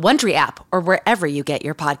Tell on the Wondery app or wherever you get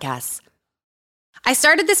your podcasts. I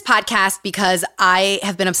started this podcast because I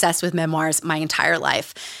have been obsessed with memoirs my entire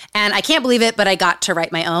life. And I can't believe it, but I got to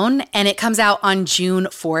write my own. And it comes out on June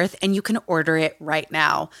 4th, and you can order it right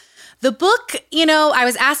now. The book, I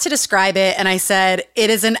was asked to describe it, and I said,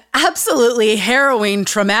 it is an absolutely harrowing,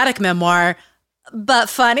 traumatic memoir, but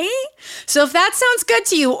funny. So if that sounds good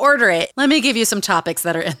to you, order it. Let me give you some topics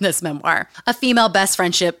that are in this memoir. A female best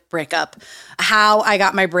friendship breakup. How I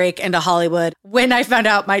got my break into Hollywood. When I found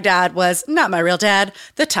out my dad was not my real dad.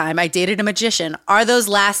 The time I dated a magician. Are those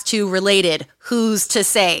last two related? Who's to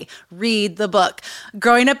say? Read the book.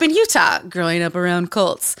 Growing up in Utah. Growing up around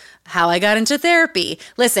cults. How I got into therapy.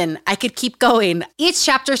 Listen, I could keep going. Each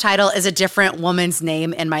chapter title is a different woman's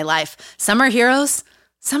name in my life. Some are heroes.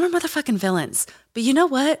 Some are motherfucking villains. But you know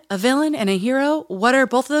what? A villain and a hero, what are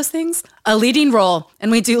both of those things? A leading role.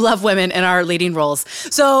 And we do love women in our leading roles.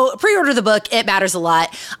 So pre-order the book. It matters a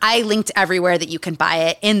lot. I linked everywhere that you can buy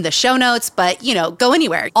it in the show notes, but go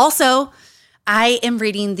anywhere. Also, I am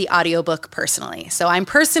reading the audiobook personally. So I'm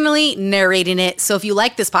personally narrating it. So if you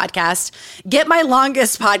like this podcast, get my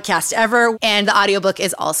longest podcast ever. And the audiobook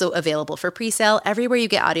is also available for pre-sale everywhere you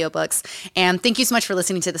get audiobooks. And thank you so much for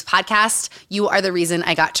listening to this podcast. You are the reason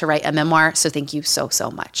I got to write a memoir. So thank you so,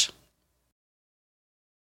 so much.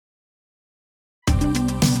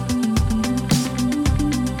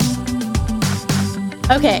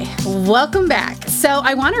 Okay, welcome back. So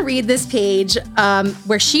I want to read this page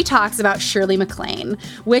where she talks about Shirley MacLaine,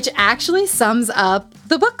 which actually sums up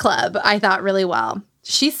the book club, I thought, really well.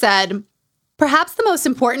 She said, "Perhaps the most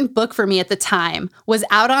important book for me at the time was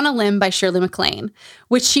Out on a Limb by Shirley MacLaine,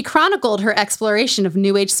 which she chronicled her exploration of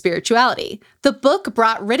New Age spirituality. The book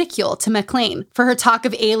brought ridicule to MacLaine for her talk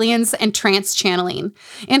of aliens and trance channeling.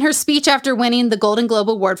 In her speech after winning the Golden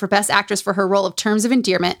Globe Award for Best Actress for her role of Terms of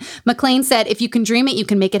Endearment, MacLaine said, 'If you can dream it, you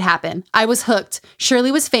can make it happen.' I was hooked.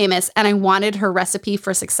 Shirley was famous, and I wanted her recipe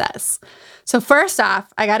for success." So first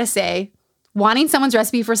off, I gotta say, wanting someone's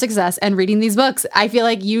recipe for success and reading these books, I feel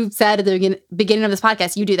like you said at the beginning of this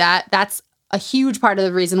podcast, you do that. That's a huge part of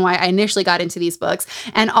the reason why I initially got into these books.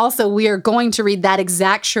 And also, we are going to read that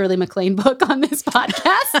exact Shirley MacLaine book on this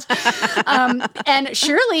podcast. And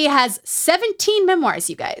Shirley has 17 memoirs,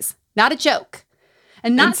 you guys. Not a joke.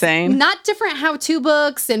 And not insane. Not different how-to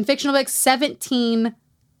books and fictional books, 17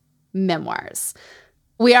 memoirs.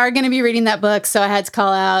 We are going to be reading that book, so I had to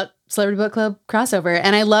call out Celebrity Book Club crossover.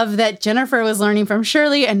 And I love that Jenifer was learning from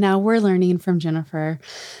Shirley, and now we're learning from Jenifer.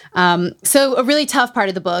 So a really tough part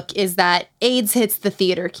of the book is that AIDS hits the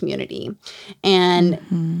theater community. And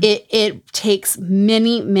it takes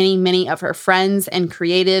many of her friends and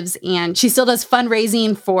creatives. And she still does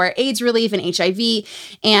fundraising for AIDS relief and HIV.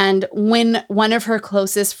 And when one of her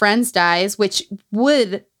closest friends dies, which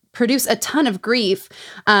would produce a ton of grief,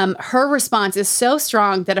 her response is so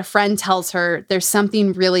strong that a friend tells her there's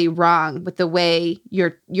something really wrong with the way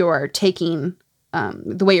you're taking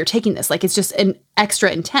this. Like, it's just an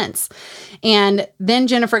extra intense. And then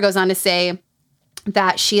Jenifer goes on to say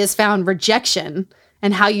that she has found rejection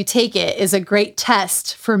and how you take it is a great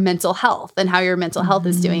test for mental health and how your mental health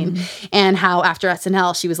is doing. And how after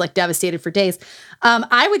SNL, she was like devastated for days.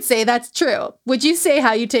 I would say that's true. Would you say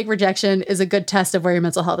how you take rejection is a good test of where your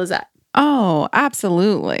mental health is at? Oh,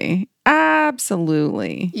 absolutely.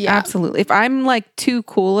 Absolutely. Yeah. Absolutely. If I'm like too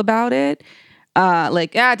cool about it,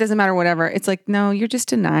 it doesn't matter, whatever. It's like, no, you're just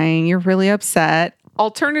denying. You're really upset.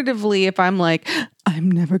 Alternatively, if I'm like, I'm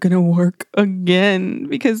never going to work again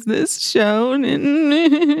because this show,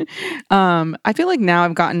 I feel like now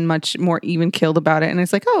I've gotten much more even keeled about it. And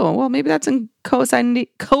it's like, oh, well, maybe that's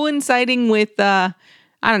coinciding with,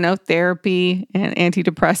 therapy and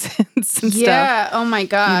antidepressants and stuff. Yeah. Oh my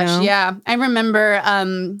gosh. You know? Yeah. I remember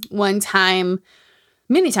one time,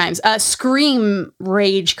 many times, scream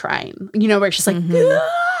rage crying, where she's like,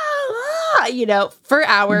 for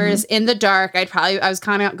hours in the dark. I was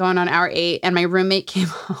kind of going on hour 8, and my roommate came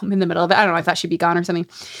home in the middle of it. I don't know, I thought she'd be gone or something.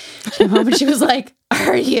 She came home and she was like,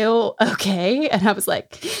 "Are you okay?" And I was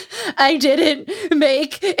like, "I didn't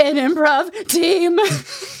make an improv team."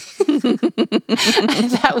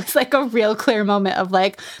 And that was like a real clear moment of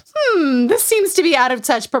like, this seems to be out of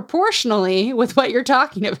touch proportionally with what you're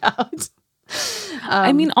talking about.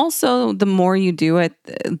 Also, the more you do it,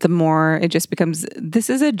 the more it just becomes, this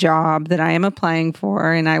is a job that I am applying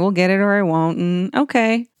for, and I will get it or I won't. And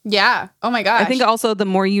okay. Yeah. Oh my gosh. I think also the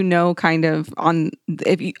more you know, kind of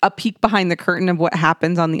a peek behind the curtain of what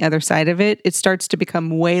happens on the other side of it, it starts to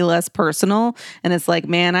become way less personal. And it's like,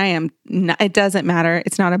 man, it doesn't matter.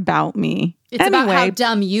 It's not about me. It's about how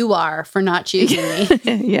dumb you are for not choosing me.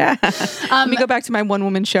 Yeah. Let me go back to my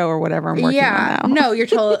one-woman show or whatever I'm working on now. No, you're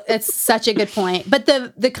total. It's such a good point. But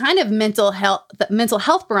the kind of mental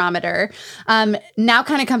health barometer now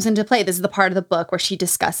kind of comes into play. This is the part of the book where she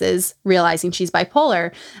discusses realizing she's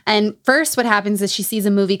bipolar. And first, what happens is she sees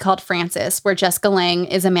a movie called Frances, where Jessica Lange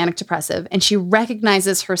is a manic depressive, and she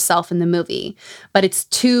recognizes herself in the movie, but it's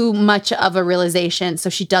too much of a realization, so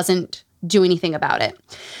she doesn't do anything about it.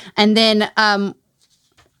 And then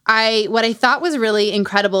what I thought was really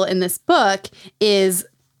incredible in this book is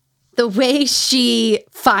the way she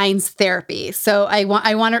finds therapy. So I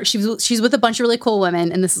want her, she's with a bunch of really cool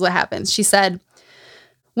women, and this is what happens. She said,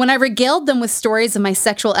 "When I regaled them with stories of my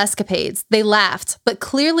sexual escapades, they laughed, but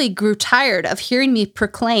clearly grew tired of hearing me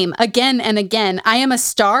proclaim again and again, 'I am a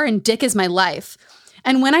star and dick is my life.'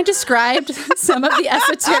 And when I described some of the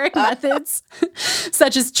esoteric methods,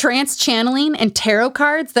 such as trance channeling and tarot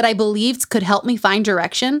cards that I believed could help me find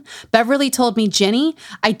direction, Beverly told me, 'Jenny,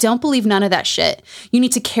 I don't believe none of that shit. You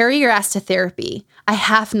need to carry your ass to therapy.' I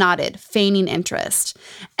half nodded, feigning interest."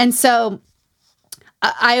 And so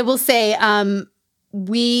I will say,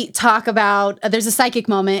 we talk about, there's a psychic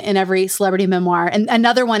moment in every celebrity memoir, and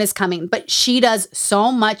another one is coming, but she does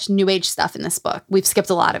so much new age stuff in this book. We've skipped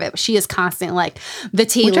a lot of it, but she is constant, like the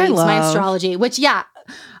tea leaves, my astrology, which, yeah.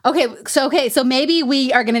 Okay. So maybe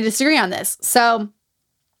we are going to disagree on this. So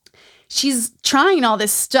she's trying all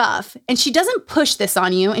this stuff and she doesn't push this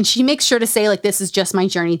on you. And she makes sure to say, like, this is just my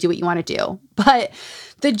journey. Do what you want to do. But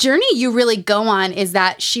the journey you really go on is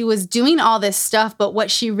that she was doing all this stuff, but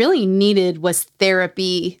what she really needed was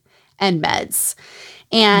therapy and meds.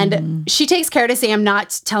 And she takes care to say, I'm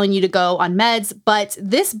not telling you to go on meds, but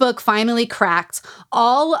this book finally cracked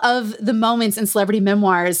all of the moments in celebrity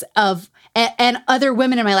memoirs of and other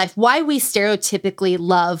women in my life, why we stereotypically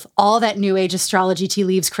love all that new age astrology, tea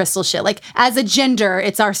leaves, crystal shit. Like, as a gender,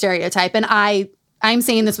 it's our stereotype. And I'm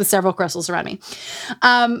saying this with several crystals around me.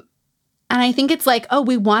 And I think it's like, oh,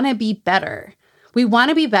 we want to be better. We want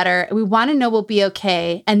to be better. We want to know we'll be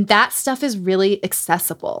okay. And that stuff is really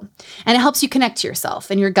accessible. And it helps you connect to yourself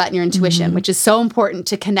and your gut and your intuition, which is so important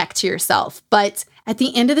to connect to yourself. But at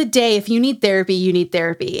the end of the day, if you need therapy, you need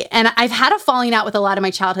therapy. And I've had a falling out with a lot of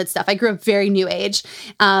my childhood stuff. I grew up very new age.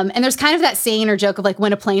 And there's kind of that saying or joke of like,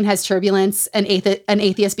 when a plane has turbulence, an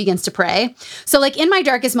atheist begins to pray. So like in my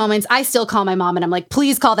darkest moments, I still call my mom and I'm like,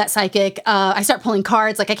 please call that psychic. I start pulling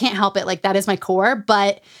cards. Like, I can't help it. Like, that is my core.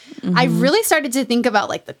 But I really started to think about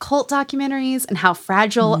like the cult documentaries and how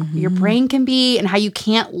fragile your brain can be and how you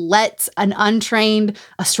can't let an untrained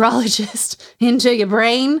astrologist into your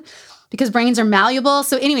brain, because brains are malleable.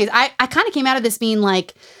 So anyways, I kind of came out of this being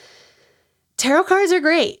like, tarot cards are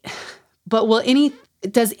great, but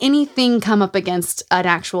does anything come up against an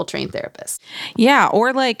actual trained therapist? Yeah.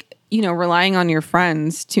 Or like, relying on your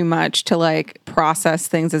friends too much to like process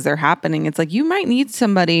things as they're happening. It's like, you might need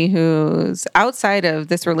somebody who's outside of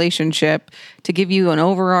this relationship to give you an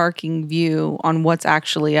overarching view on what's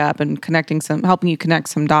actually up and helping you connect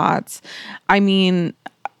some dots. I mean,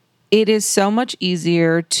 it is so much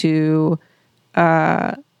easier to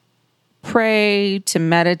pray, to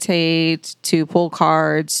meditate, to pull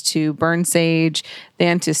cards, to burn sage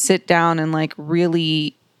than to sit down and like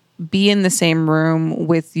really be in the same room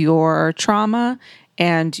with your trauma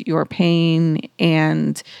and your pain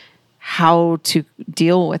and how to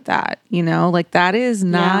deal with that. Like, that is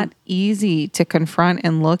not easy to confront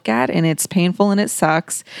and look at, and it's painful and it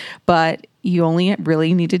sucks, but you only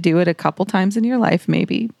really need to do it a couple times in your life.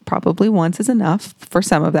 Maybe probably once is enough for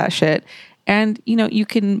some of that shit. And, you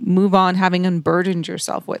can move on having unburdened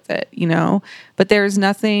yourself with it, but there's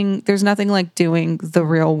nothing like doing the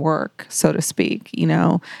real work, so to speak,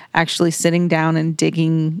 actually sitting down and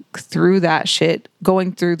digging through that shit,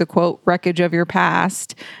 going through the quote wreckage of your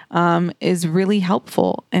past, is really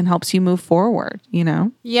helpful and helps you move forward,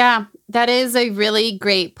 Yeah, that is a really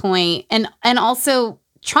great point. And also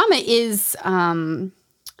trauma is,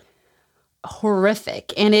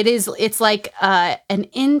 horrific, and it's like an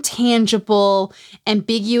intangible,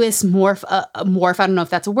 ambiguous morph. I don't know if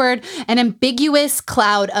that's a word. An ambiguous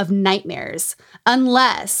cloud of nightmares,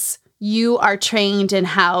 unless you are trained in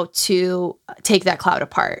how to take that cloud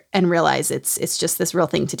apart and realize it's just this real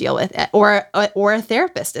thing to deal with, or a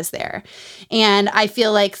therapist is there. And I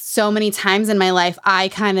feel like so many times in my life, I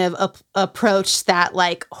kind of approached that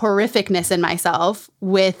like horrificness in myself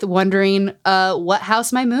with wondering what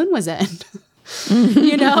house my moon was in.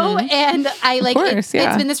 And I like, it's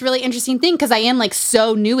been this really interesting thing because I am like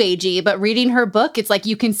so new agey, but reading her book, it's like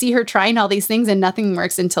you can see her trying all these things and nothing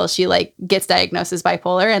works until she like gets diagnosed as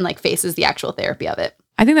bipolar and like faces the actual therapy of it.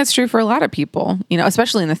 I think that's true for a lot of people,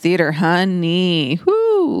 especially in the theater, honey.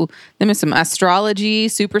 Whoo! Them is some astrology,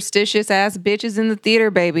 superstitious ass bitches in the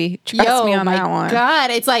theater, baby. Trust me on that one.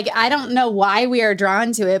 God, it's like, I don't know why we are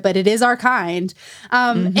drawn to it, but it is our kind.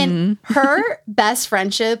 And her best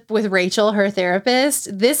friendship with Rachel, her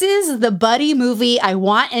therapist, this is the buddy movie I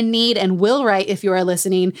want and need and will write if you are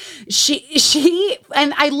listening. She,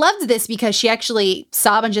 and I loved this because she actually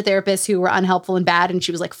saw a bunch of therapists who were unhelpful and bad, and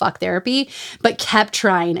she was like, fuck therapy, but kept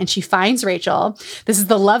trying. And she finds Rachel. This is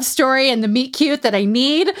the love story and the meet cute that I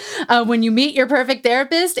need when you meet your perfect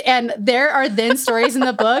therapist. And there are then stories in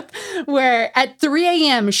the book where at 3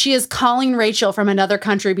 a.m. she is calling Rachel from another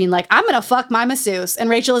country being like, I'm going to fuck my masseuse. And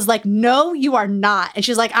Rachel is like, no, you are not. And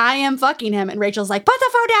she's like, I am fucking him. And Rachel's like, put the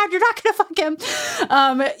phone down. You're not going to fuck him.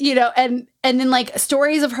 And then like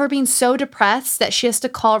stories of her being so depressed that she has to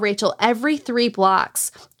call Rachel every 3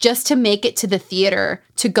 blocks just to make it to the theater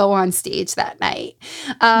to go on stage that night.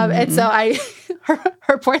 And so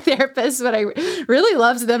her poor therapist, but I really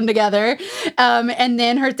loved them together. And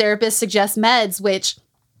then her therapist suggests meds, which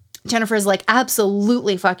Jenifer is like,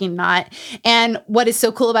 absolutely fucking not. And what is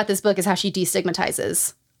so cool about this book is how she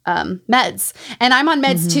destigmatizes meds. And I'm on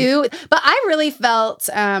meds too, but I really felt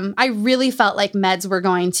like meds were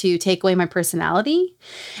going to take away my personality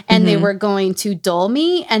and they were going to dull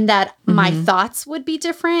me and that my thoughts would be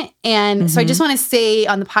different. And so I just want to say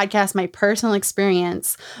on the podcast, my personal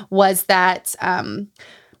experience was that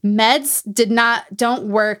meds don't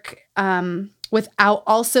work without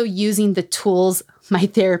also using the tools my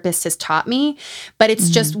therapist has taught me. But it's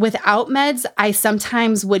just without meds, I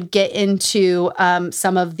sometimes would get into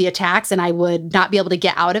some of the attacks and I would not be able to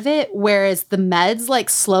get out of it. Whereas the meds like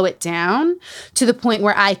slow it down to the point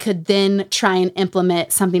where I could then try and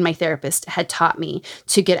implement something my therapist had taught me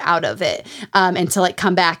to get out of it and to like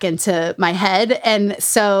come back into my head. And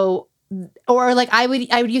so or like I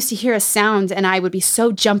would used to hear a sound and I would be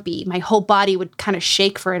so jumpy. My whole body would kind of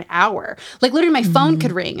shake for an hour. Like literally my phone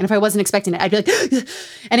could ring. And if I wasn't expecting it, I'd be like,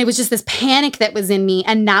 and it was just this panic that was in me.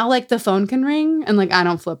 And now like the phone can ring and like I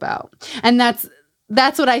don't flip out. And that's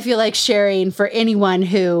what I feel like sharing for anyone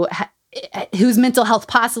whose mental health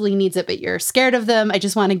possibly needs it, but you're scared of them. I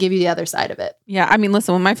just want to give you the other side of it. Yeah. I mean,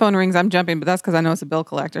 listen, when my phone rings, I'm jumping, but that's because I know it's a bill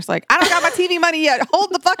collector. It's like, I don't got my TV money yet.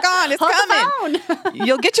 Hold the fuck on. It's Hold coming.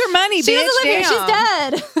 You'll get your money, she bitch. doesn't live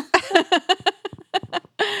here. She's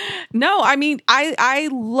dead. No, I mean, I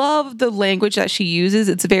love the language that she uses.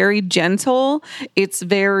 It's very gentle. It's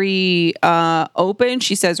very open.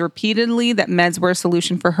 She says repeatedly that meds were a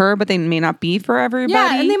solution for her, but they may not be for everybody.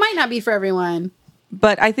 Yeah, and they might not be for everyone.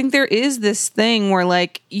 But I think there is this thing where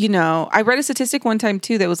like, you know, I read a statistic one time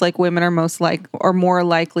too that was like women are more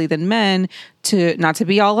likely than men to not to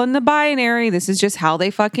be all in the binary. This is just how they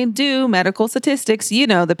fucking do medical statistics. You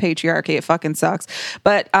know, the patriarchy, it fucking sucks.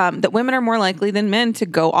 But that women are more likely than men to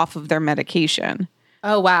go off of their medication.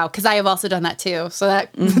 Oh, wow. Because I have also done that too. So that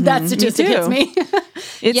statistic hits me.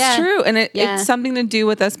 It's true. And it's something to do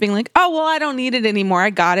with us being like, oh, well, I don't need it anymore. I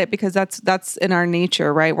got it, because that's in our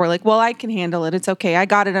nature, right? We're like, well, I can handle it. It's okay. I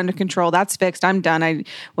got it under control. That's fixed. I'm done.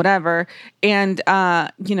 Whatever. And,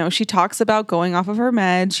 you know, she talks about going off of her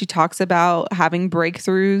meds. She talks about having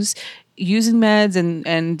breakthroughs, using meds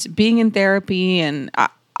and being in therapy. And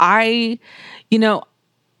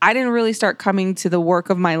I didn't really start coming to the work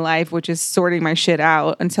of my life, which is sorting my shit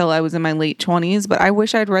out, until I was in my late 20s. But I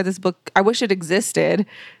wish I'd read this book. I wish it existed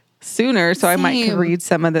sooner so I might could read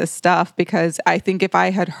some of this stuff, because I think if I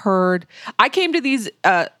had heard, I came to these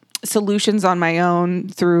solutions on my own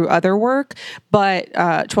through other work, but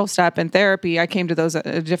 12-step and therapy, I came to those at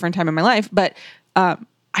a different time in my life. But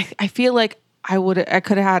I feel like I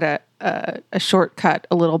could have had a shortcut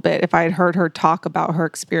a little bit if I had heard her talk about her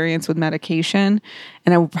experience with medication,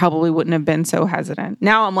 and I probably wouldn't have been so hesitant.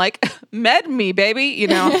 Now I'm like, med me, baby, you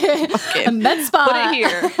know, a med spa. Put it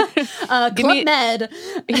here. Give me med.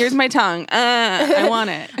 Here's my tongue. I want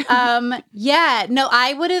it. Yeah, no,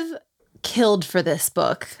 I would have killed for this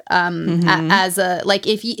book as a, like,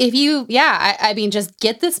 if you I mean, just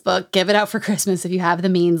get this book, give it out for Christmas if you have the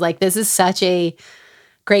means. Like, this is such a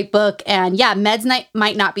great book. And yeah, meds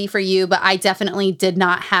might not be for you, but I definitely did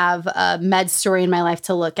not have a med story in my life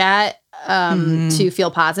to look at to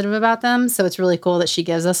feel positive about them. So it's really cool that she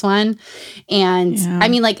gives us one. And I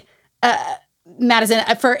mean, like, Madison,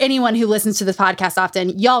 for anyone who listens to this podcast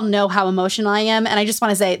often, y'all know how emotional I am. And I just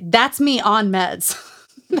want to say, that's me on meds.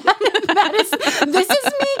 This is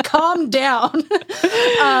me calm down.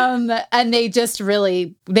 And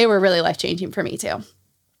they were really life-changing for me too.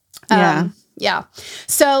 Yeah.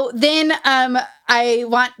 So then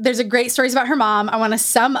there's a great stories about her mom. I want to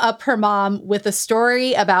sum up her mom with a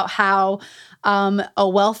story about how a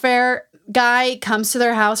welfare guy comes to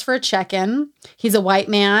their house for a check-in. He's a white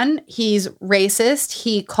man. He's racist.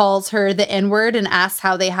 He calls her the N-word and asks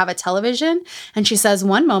how they have a television. And she says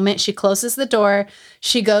one moment, she closes the door.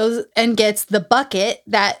 She goes and gets the bucket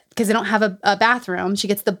because they don't have a bathroom. She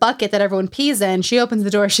gets the bucket that everyone pees in. She opens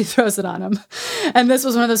the door. She throws it on him. And this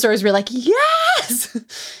was one of those stories where you're like, yes,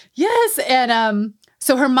 yes. And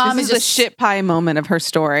so her mom is just a shit pie moment of her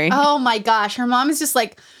story. Oh my gosh. Her mom is just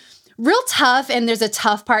like, real tough, and there's a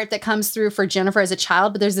tough part that comes through for Jenifer as a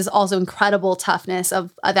child, but there's this also incredible toughness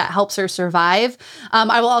of that helps her survive.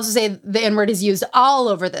 I will also say the N-word is used all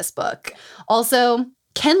over this book. Also,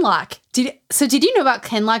 Kinloch. Did you know about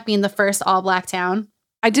Kinloch being the first all-black town?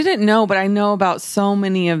 I didn't know, but I know about so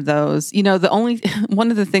many of those. You know,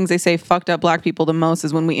 one of the things they say fucked up black people the most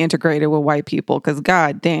is when we integrated with white people, because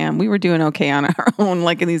god damn, we were doing okay on our own,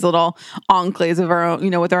 like in these little enclaves of our own,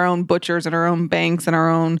 you know, with our own butchers and our own banks and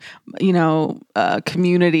our own, you know,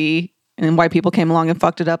 community. And white people came along and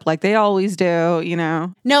fucked it up like they always do, you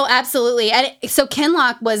know? No, absolutely. And so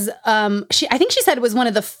Kinloch was, I think she said it was one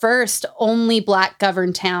of the first only black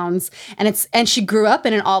governed towns. And she grew up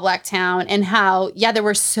in an all black town, and how, there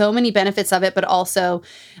were so many benefits of it, but also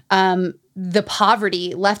the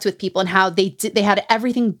poverty left with people, and how they had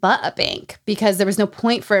everything but a bank, because there was no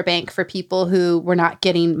point for a bank for people who were not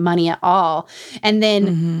getting money at all. And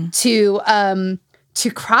then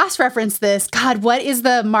to cross-reference this, God, what is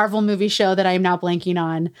the Marvel movie show that I'm now blanking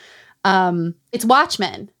on? It's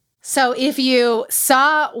Watchmen. So if you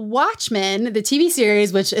saw Watchmen, the TV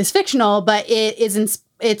series, which is fictional, but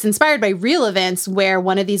it's inspired by real events where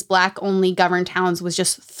one of these Black-only governed towns was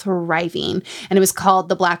just thriving. And it was called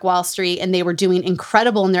the Black Wall Street. And they were doing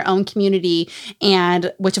incredible in their own community.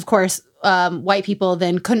 And which, of course, white people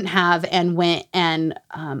then couldn't have and went and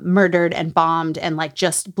murdered and bombed and like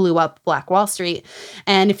just blew up Black Wall Street.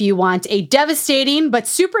 And if you want a devastating but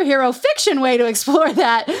superhero fiction way to explore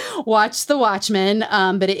that, watch The Watchmen.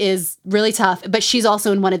 But it is really tough. But she's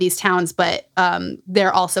also in one of these towns, but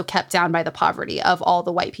they're also kept down by the poverty of all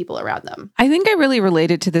the white people around them. I think I really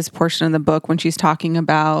related to this portion of the book when she's talking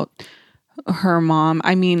about her mom.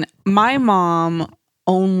 I mean, my mom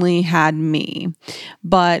only had me,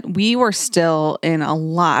 but we were still in a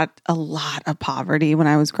lot of poverty when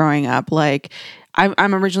I was growing up. Like,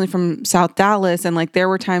 I'm originally from South Dallas, and like there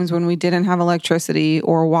were times when we didn't have electricity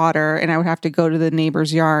or water, and I would have to go to the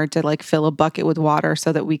neighbor's yard to like fill a bucket with water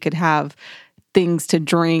so that we could have things to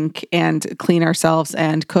drink and clean ourselves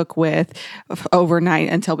and cook with overnight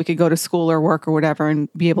until we could go to school or work or whatever and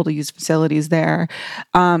be able to use facilities there.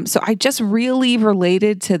 So I just really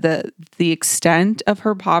related to the extent of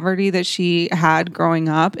her poverty that she had growing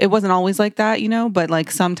up. It wasn't always like that, but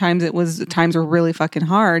like sometimes times were really fucking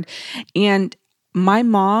hard. And my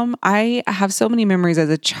mom, I have so many memories as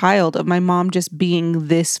a child of my mom just being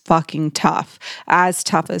this fucking tough as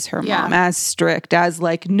her mom, as strict, as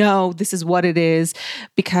like, no, this is what it is,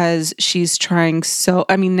 because she's trying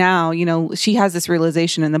now, she has this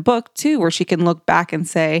realization in the book too, where she can look back and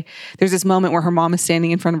say, there's this moment where her mom is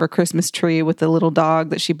standing in front of her Christmas tree with the little dog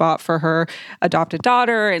that she bought for her adopted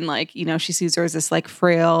daughter. And like, she sees her as this like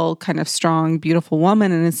frail, kind of strong, beautiful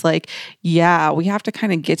woman. And it's like, yeah, we have to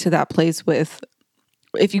kind of get to that place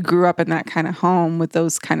if you grew up in that kind of home with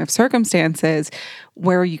those kind of circumstances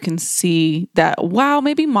where you can see that, wow,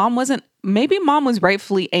 maybe mom was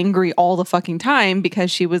rightfully angry all the fucking time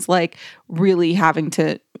because she was like really having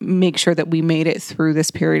to make sure that we made it through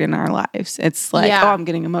this period in our lives. It's like, oh, I'm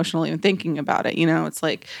getting emotional even thinking about it. It's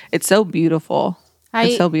like, it's so beautiful.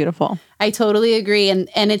 It's so beautiful. I totally agree. And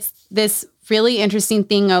it's this really interesting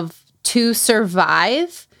thing of to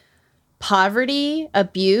survive poverty,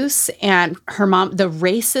 abuse, and her mom, the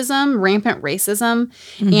rampant racism,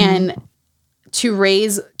 and to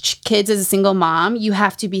raise kids as a single mom, you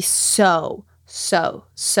have to be so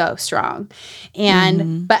strong.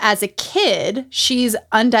 And but as a kid, she's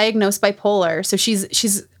undiagnosed bipolar, so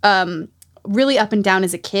she's really up and down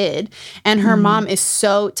as a kid, and her mom is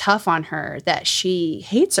so tough on her that she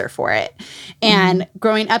hates her for it. And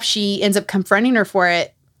growing up, she ends up confronting her for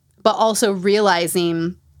it, but also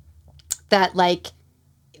realizing that like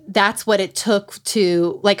that's what it took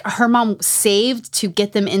to, like, her mom saved to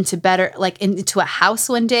get them into a house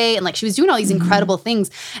one day, and like she was doing all these incredible things,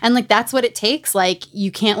 and like that's what it takes. Like,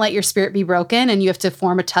 you can't let your spirit be broken, and you have to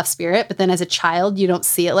form a tough spirit, but then as a child you don't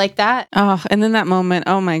see it like that. Oh, and then that moment,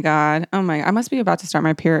 oh my God, I must be about to start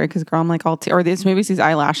my period because girl, I'm like or this, maybe it's these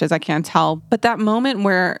eyelashes, I can't tell, but that moment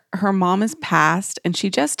where her mom is passed and she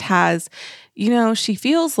just has, she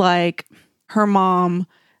feels like her mom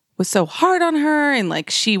was so hard on her, and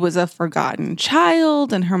like she was a forgotten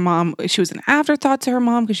child, and she was an afterthought to her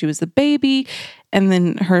mom because she was the baby. And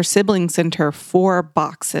then her siblings sent her 4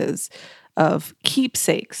 boxes of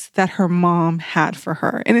keepsakes that her mom had for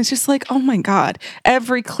her. And it's just like, oh my God,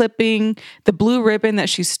 every clipping, the blue ribbon that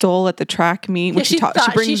she stole at the track meet, which she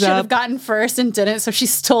brings she should have gotten first and didn't, so she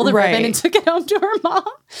stole the ribbon and took it home to her mom.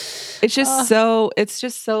 It's just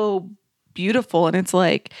so beautiful. And it's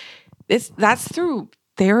like, that's through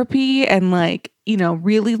therapy and like,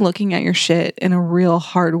 really looking at your shit in a real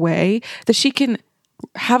hard way, that she can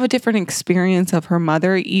have a different experience of her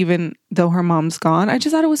mother, even though her mom's gone. I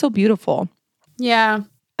just thought it was so beautiful. Yeah.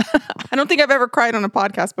 I don't think I've ever cried on a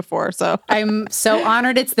podcast before, so I'm so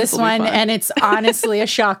honored it's this one, and it's honestly a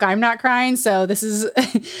shock I'm not crying. So this is,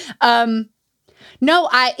 it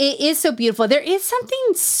is so beautiful. There is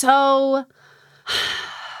something so,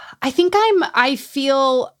 I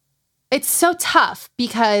feel it's so tough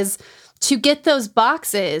because to get those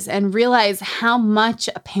boxes and realize how much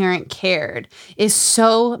a parent cared is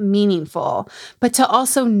so meaningful, but to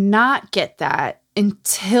also not get that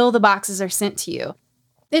until the boxes are sent to you.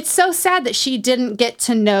 It's so sad that she didn't get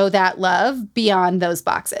to know that love beyond those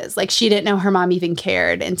boxes. Like, she didn't know her mom even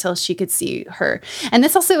cared until she could see her. And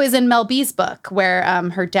this also is in Mel B's book, where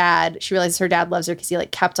she realizes her dad loves her because he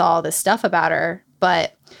like kept all this stuff about her.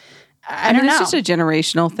 But I don't know. It's just a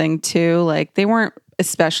generational thing too. Like, they weren't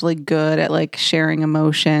especially good at like sharing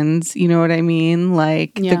emotions. You know what I mean?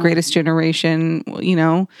 Like the Greatest Generation, you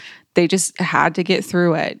know, they just had to get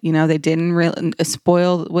through it. You know, they didn't really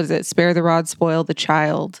spare the rod, spoil the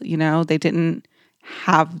child. You know, they didn't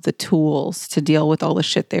have the tools to deal with all the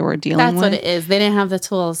shit they were dealing with. That's what it is. They didn't have the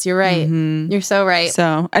tools. You're right. Mm-hmm. You're so right.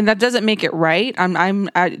 So, and that doesn't make it right.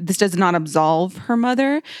 This does not absolve her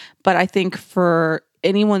mother, but I think for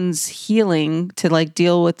anyone's healing to like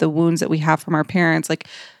deal with the wounds that we have from our parents, like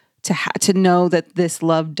to know that this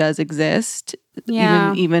love does exist,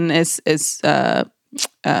 even as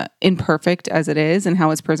imperfect as it is and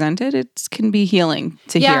how it's presented, it can be healing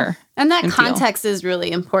to hear. And that context is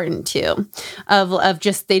really important too, of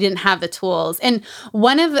just they didn't have the tools. And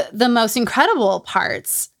one of the most incredible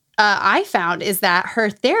parts I found is that her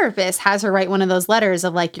therapist has her write one of those letters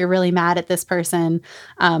of like, you're really mad at this person,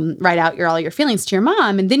 write out all your feelings to your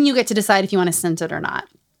mom, and then you get to decide if you want to send it or not.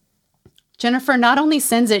 Jenifer not only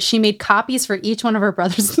sends it, she made copies for each one of her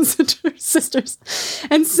brothers and sisters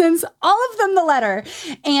and sends all of them the letter.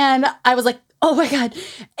 And I was like, oh my God.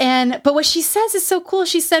 But what she says is so cool.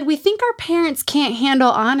 She said, we think our parents can't handle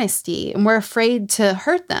honesty and we're afraid to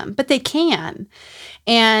hurt them, but they can.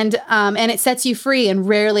 And it sets you free. And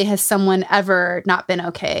rarely has someone ever not been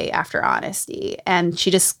okay after honesty. And she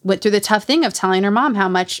just went through the tough thing of telling her mom how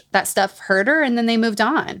much that stuff hurt her. And then they moved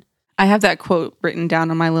on. I have that quote written down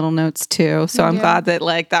on my little notes too. So I'm glad that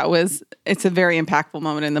like it's a very impactful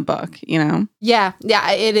moment in the book, you know? Yeah,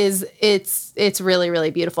 it is. It's really, really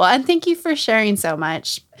beautiful. And thank you for sharing so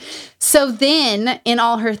much. So then in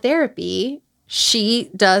all her therapy, she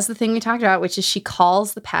does the thing we talked about, which is she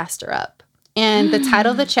calls the pastor up. And the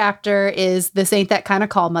title of the chapter is This Ain't That Kind of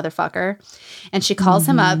Call, Motherfucker. And she calls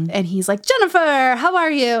him up and he's like, Jenifer, how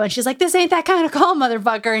are you? And she's like, this ain't that kind of call,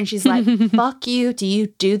 motherfucker. And she's like, fuck you. Do you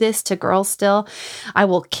do this to girls still? I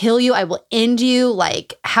will kill you. I will end you.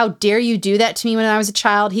 Like, how dare you do that to me when I was a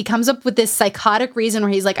child? He comes up with this psychotic reason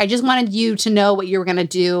where he's like, I just wanted you to know what you were going to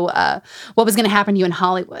do, what was going to happen to you in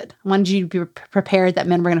Hollywood. I wanted you to be prepared that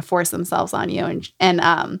men were going to force themselves on you.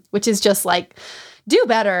 And which is just like, do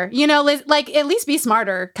better, you know, like at least be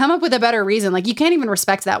smarter, come up with a better reason. Like you can't even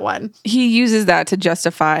respect that one. He uses that to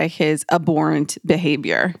justify his abhorrent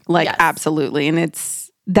behavior. Like, absolutely. And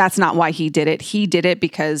that's not why he did it. He did it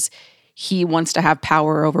because he wants to have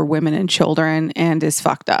power over women and children and is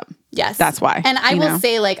fucked up. Yes. That's why. And I will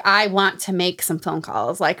say, like, I want to make some phone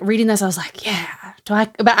calls. Like reading this, I was like, yeah,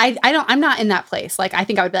 but I'm not in that place. Like, I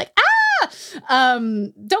think I would be like,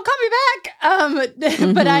 don't call me back.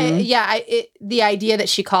 But the idea that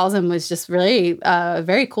she calls him was just really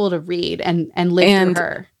very cool to read and live through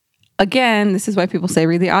her. Again, this is why people say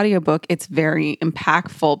read the audiobook. It's very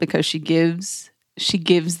impactful because she gives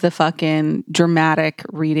the fucking dramatic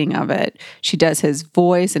reading of it. She does his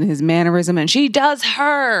voice and his mannerism, and she does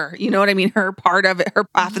her. You know what I mean? Her part of it, her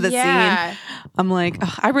half of the scene. I'm like,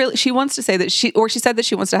 she wants to say that she said that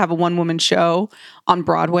she wants to have a one-woman show on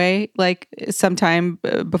Broadway, like sometime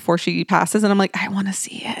before she passes. And I'm like, I want to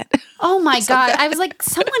see it. Oh my God. I was like,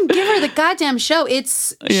 someone give her the goddamn show.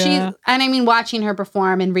 And I mean, watching her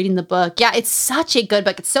perform and reading the book. Yeah, it's such a good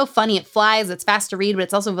book. It's so funny. It flies. It's fast to read, but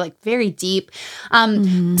it's also like very deep.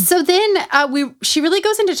 So then she really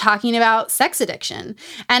goes into talking about sex addiction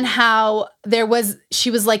and how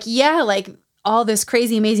she was like, yeah, like all this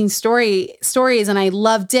crazy, amazing stories. And I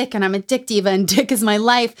love Dick and I'm a Dick diva and Dick is my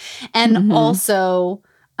life. And also,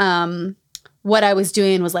 what I was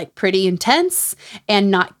doing was like pretty intense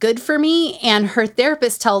and not good for me. And her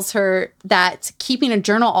therapist tells her that keeping a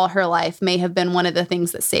journal all her life may have been one of the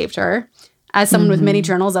things that saved her. As someone with many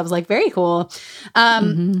journals, I was like, very cool.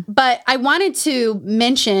 But I wanted to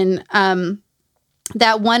mention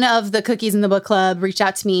that one of the cookies in the book club reached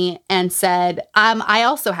out to me and said, I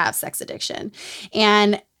also have sex addiction.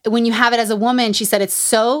 And when you have it as a woman, she said, it's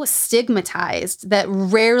so stigmatized that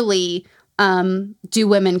rarely do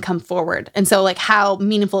women come forward. And so like how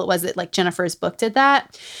meaningful it was that like Jenifer's book did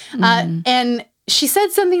that. And she said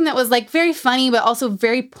something that was like very funny, but also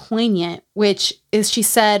very poignant, which is she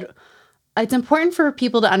said, it's important for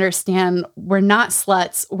people to understand we're not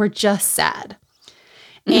sluts, we're just sad.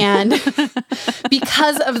 And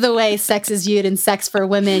because of the way sex is viewed and sex for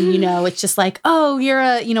women, you know, it's just like, oh, you're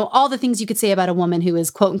all the things you could say about a woman who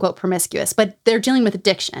is quote unquote promiscuous, but they're dealing with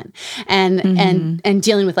addiction and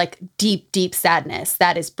dealing with like deep, deep sadness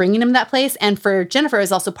that is bringing them that place. And for Jenifer, it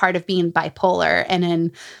was also part of being bipolar and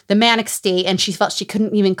in the manic state. And she felt she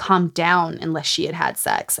couldn't even calm down unless she had had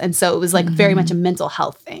sex. And so it was like very much a mental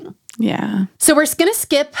health thing. Yeah. So we're going to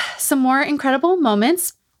skip some more incredible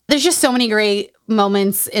moments. There's just so many great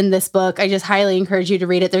moments in this book. I just highly encourage you to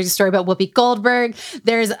read it. There's a story about Whoopi Goldberg.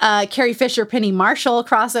 There's a Carrie Fisher, Penny Marshall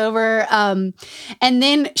crossover. And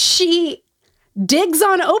then she digs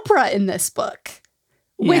on Oprah in this book,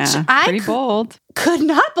 which pretty bold. Could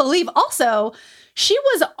not believe. Also, she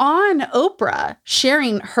was on Oprah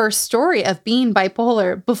sharing her story of being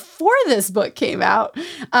bipolar before this book came out.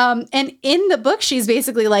 And in the book, she's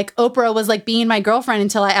basically like, Oprah was like being my girlfriend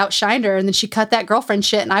until I outshined her. And then she cut that girlfriend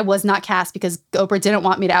shit. And I was not cast because Oprah didn't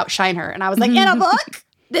want me to outshine her. And I was like, in a book?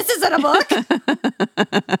 This isn't a book.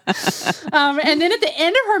 And then at the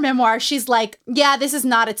end of her memoir, she's like, yeah, this is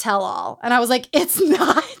not a tell-all. And I was like, it's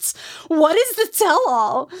not. What is the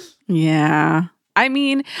tell-all? Yeah. I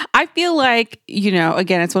mean, I feel like,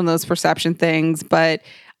 again, it's one of those perception things, but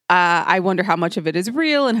I wonder how much of it is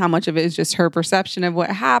real and how much of it is just her perception of what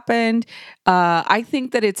happened. I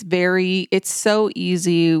think that it's so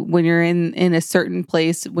easy when you're in a certain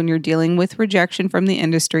place, when you're dealing with rejection from the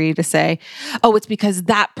industry, to say, oh, it's because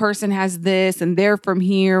that person has this and they're from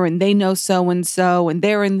here and they know so-and-so and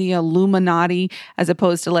they're in the Illuminati, as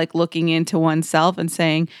opposed to like looking into oneself and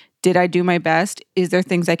saying, did I do my best? Is there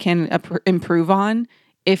things I can improve on?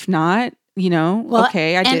 If not,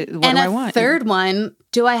 okay, I did. What do I want? And a third one,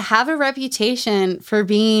 do I have a reputation for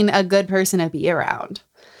being a good person to be around?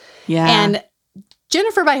 Yeah. And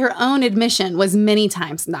Jenifer, by her own admission, was many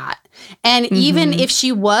times not. And even if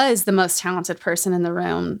she was the most talented person in the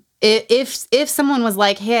room, if someone was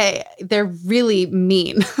like, hey, they're really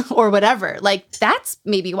mean or whatever, like that's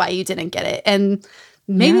maybe why you didn't get it. And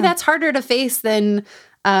maybe that's harder to face than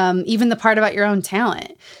even the part about your own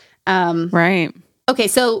talent. Right. Okay,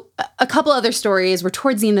 so a couple other stories. We're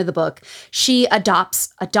towards the end of the book. She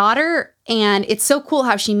adopts a daughter, and it's so cool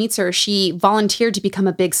how she meets her. She volunteered to become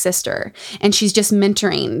a big sister, and she's just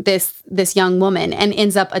mentoring this young woman and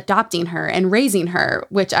ends up adopting her and raising her,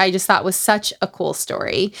 which I just thought was such a cool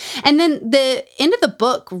story. And then the end of the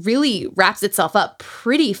book really wraps itself up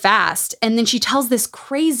pretty fast, and then she tells this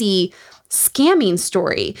crazy scamming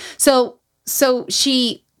story. So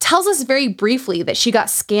she tells us very briefly that she got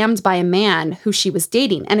scammed by a man who she was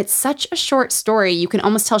dating. And it's such a short story. You can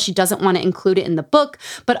almost tell she doesn't want to include it in the book,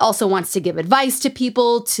 but also wants to give advice to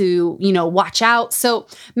people to, watch out. So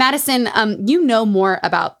Madison, you know more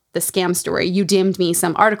about the scam story. You DM'd me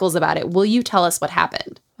some articles about it. Will you tell us what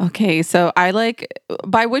happened? Okay, so I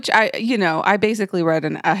basically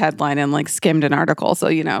read a headline and skimmed an article. So,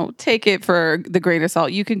 take it for the grain of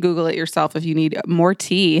salt. You can Google it yourself if you need more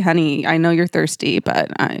tea, honey. I know you're thirsty, but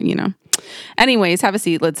anyways, have a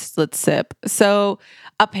seat. Let's sip. So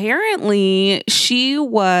apparently she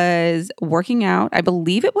was working out. I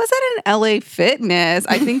believe it was at an LA Fitness.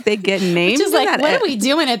 I think they get names. Which is like, what are we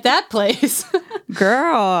doing at that place?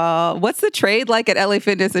 Girl, what's the trade like at LA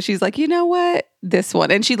Fitness? And she's like, you know what? This one.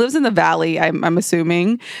 And she lives in the Valley, I'm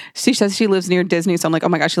assuming. She says she lives near Disney. So I'm like, oh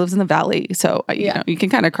my gosh, she lives in the Valley. So, you can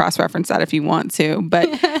kind of cross-reference that if you want to. But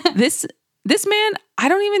this man, I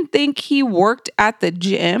don't even think he worked at the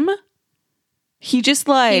gym. He just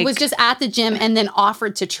he was just at the gym and then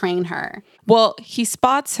offered to train her. Well, he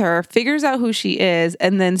spots her, figures out who she is,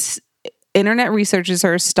 and then internet researches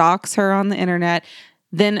her, stalks her on the internet.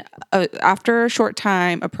 Then after a short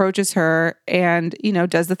time, approaches her and,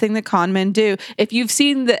 does the thing that con men do. If you've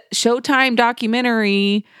seen the Showtime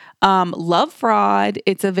documentary, Love Fraud,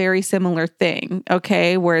 it's a very similar thing,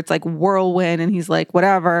 okay? Where it's like whirlwind and he's like,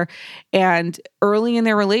 whatever. And early in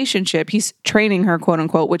their relationship, he's training her, quote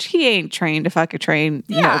unquote, which he ain't trained to fucking train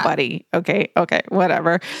nobody. Okay,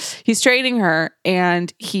 whatever. He's training her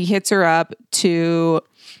and he hits her up to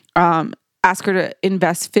ask her to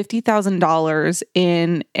invest $50,000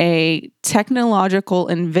 in a technological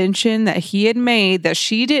invention that he had made that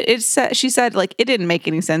she said it didn't make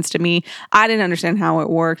any sense to me. I didn't understand how it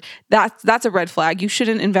worked. That's a red flag. You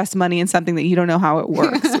shouldn't invest money in something that you don't know how it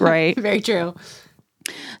works, right? Very true.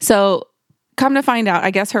 So come to find out, I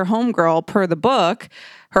guess her homegirl, per the book,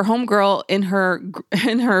 her homegirl in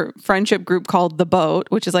her friendship group called The Boat,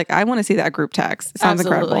 which is I want to see that group text. It sounds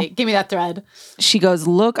incredible. Give me that thread. She goes,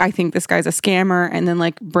 look, I think this guy's a scammer, and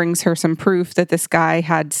then brings her some proof that this guy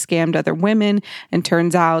had scammed other women. And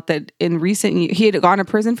turns out that in recent years, he had gone to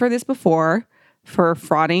prison for this before, for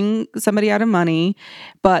frauding somebody out of money.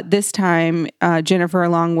 But this time, Jenifer,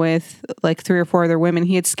 along with 3 or 4 other women,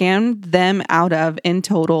 he had scammed them out of, in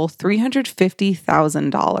total,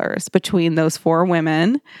 $350,000 between those 4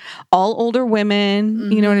 women, all older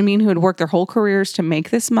women, you know what I mean, who had worked their whole careers to make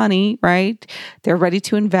this money, right? They're ready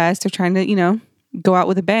to invest. They're trying to, go out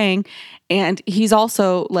with a bang. And he's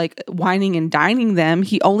also whining and dining them.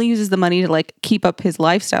 He only uses the money to keep up his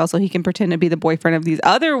lifestyle so he can pretend to be the boyfriend of these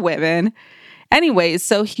other women. Anyways,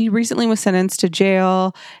 so he recently was sentenced to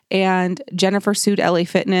jail, and Jenifer sued LA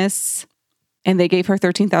Fitness, and they gave her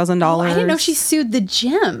 $13,000. Oh, I didn't know she sued the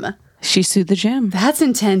gym. She sued the gym. That's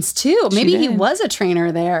intense too. Maybe he was a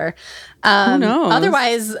trainer there. Who knows?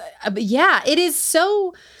 Otherwise, yeah, it's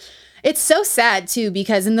so sad too,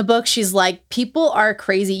 because in the book, she's like, people are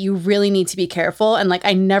crazy. You really need to be careful. And like,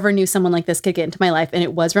 I never knew someone like this could get into my life. And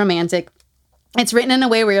it was romantic. It's written in a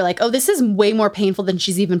way where you're like, oh, this is way more painful than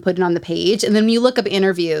she's even put it on the page. And then when you look up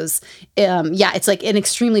interviews, it's like an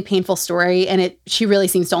extremely painful story. And she really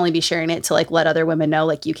seems to only be sharing it to like let other women know,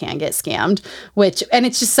 like, you can get scammed, and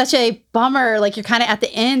it's just such a bummer. Like, you're kind of at the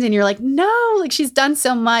end and you're like, no, like, she's done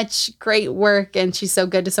so much great work and she's so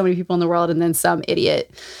good to so many people in the world. And then some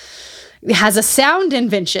idiot has a sound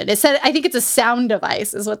invention. It said, I think it's a sound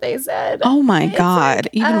device is what they said. Oh my God. Like,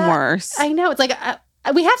 even worse. I know. It's like,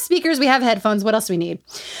 we have speakers, we have headphones. What else do we need?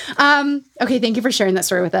 Okay, thank you for sharing that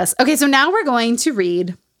story with us. Okay, so now we're going to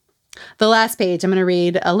read the last page. I'm going to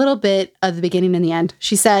read a little bit of the beginning and the end.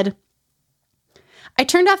 She said, I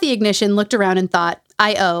turned off the ignition, looked around and thought,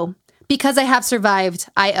 I owe. Because I have survived,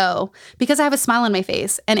 I owe. Because I have a smile on my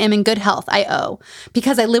face and am in good health, I owe.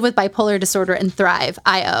 Because I live with bipolar disorder and thrive,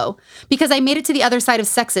 I owe. Because I made it to the other side of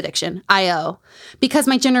sex addiction, I owe. Because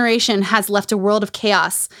my generation has left a world of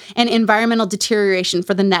chaos and environmental deterioration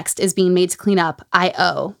for the next is being made to clean up, I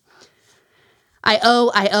owe. I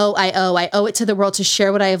owe it to the world to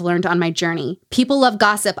share what I have learned on my journey. People love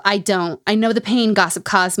gossip. I don't. I know the pain gossip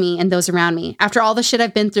caused me and those around me. After all the shit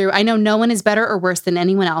I've been through, I know no one is better or worse than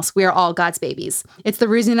anyone else. We are all God's babies. It's the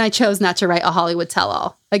reason I chose not to write a Hollywood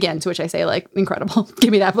tell-all. Again, to which I say, like, incredible. Give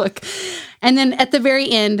me that book. And then at the very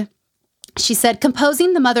end, she said,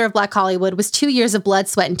 composing The Mother of Black Hollywood was 2 years of blood,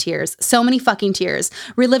 sweat, and tears. So many fucking tears.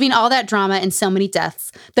 Reliving all that drama and so many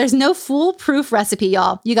deaths. There's no foolproof recipe,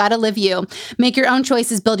 y'all. You gotta live you. Make your own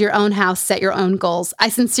choices, build your own house, set your own goals. I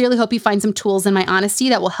sincerely hope you find some tools in my honesty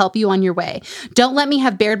that will help you on your way. Don't let me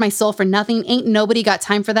have bared my soul for nothing. Ain't nobody got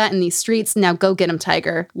time for that in these streets. Now go get 'em,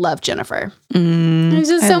 Tiger. Love, Jenifer. It's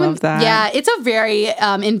just I love that. Yeah, it's a very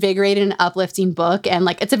invigorating and uplifting book. And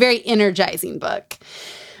like, it's a very energizing book.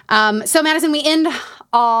 So Madison, we end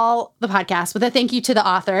all the podcast with a thank you to the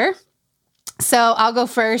author. So I'll go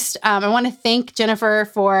first. I want to thank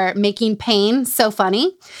Jenifer for making pain so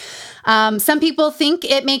funny. Some people think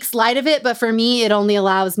it makes light of it, but for me, it only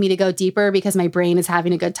allows me to go deeper because my brain is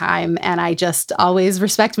having a good time. And I just always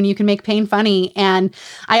respect when you can make pain funny. And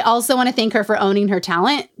I also want to thank her for owning her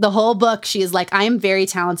talent. The whole book, she is like, I am very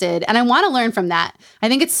talented and I want to learn from that. I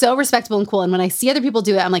think it's so respectable and cool. And when I see other people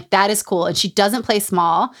do it, I'm like, that is cool. And she doesn't play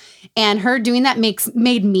small. And her doing that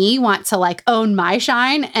made me want to like own my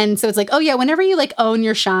shine. And so it's like, oh yeah, whenever you like own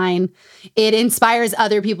your shine, it inspires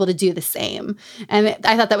other people to do the same. And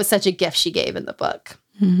I thought that was such a gift she gave in the book.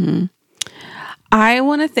 Mm-hmm. I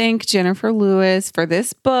want to thank Jenifer Lewis for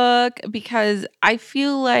this book because I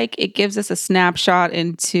feel like it gives us a snapshot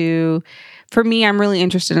into, for me, I'm really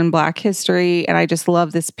interested in Black history and I just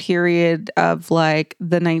love this period of like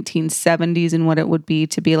the 1970s and what it would be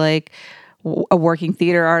to be like a working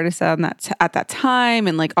theater artist at that time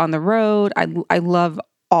and like on the road. I love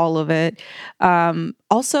all of it.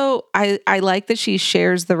 Also, I like that she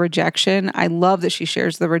shares the rejection. I love that she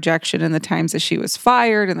shares the rejection in the times that she was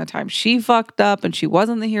fired and the times she fucked up and she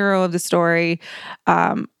wasn't the hero of the story.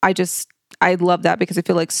 I love that because I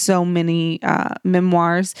feel like so many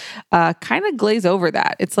memoirs kind of glaze over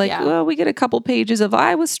that. It's like, well, we get a couple pages of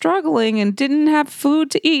I was struggling and didn't have food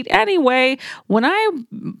to eat. Anyway, when I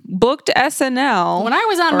booked SNL. When I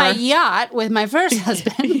was on my yacht with my first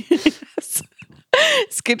husband.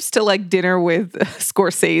 Skips to like dinner with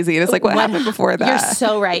Scorsese. And it's like, what happened before that? You're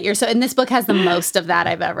so right. And this book has the most of that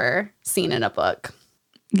I've ever seen in a book.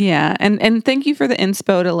 Yeah. And thank you for the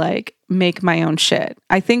inspo to like make my own shit.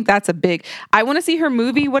 I think that's I want to see her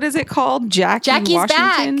movie. What is it called? Jackie's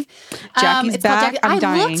Washington? Back. Jackie's Back. I'm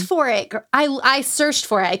dying. I looked for it. I searched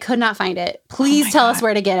for it. I could not find it. Please tell us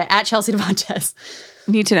where to get it at Chelsea Devontes.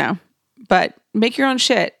 Need to know. But make your own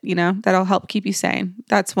shit, that'll help keep you sane.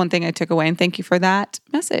 That's one thing I took away. And thank you for that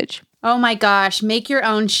message. Oh my gosh, make your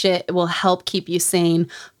own shit. It will help keep you sane.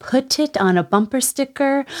 Put it on a bumper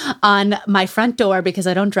sticker on my front door because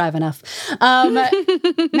I don't drive enough.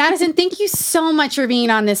 Madison, thank you so much for being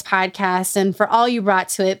on this podcast and for all you brought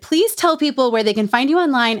to it. Please tell people where they can find you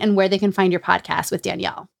online and where they can find your podcast with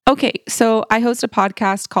Danielle. Okay, so I host a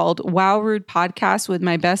podcast called Wow Rude Podcast with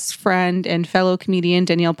my best friend and fellow comedian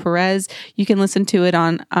Danielle Perez. You can listen to it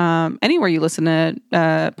on anywhere you listen to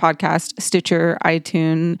podcast, Stitcher,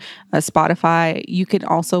 iTunes, Spotify. You can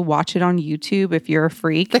also watch it on YouTube if you're a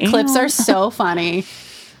freak. The clips are so funny.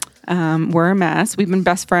 We're a mess. We've been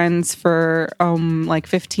best friends for like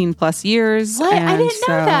 15 plus years. What? I didn't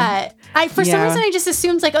know that. For some reason, I just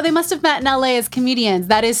assumed like, oh, they must have met in LA as comedians.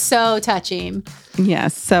 That is so touching.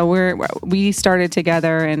 Yes. So we started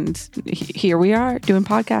together and here we are doing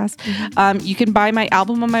podcasts. Mm-hmm. You can buy my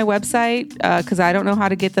album on my website because I don't know how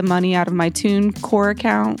to get the money out of my TuneCore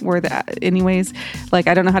account anyways, like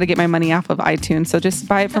I don't know how to get my money off of iTunes. So just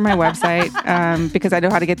buy it from my website because I know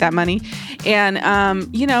how to get that money. And,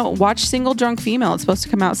 watch Single Drunk Female. It's supposed to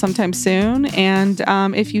come out sometime soon. And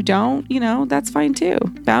if you don't, that's fine too.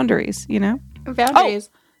 Boundaries, Boundaries.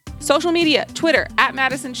 Oh, social media, Twitter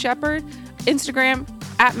 @Madison Shepard. Instagram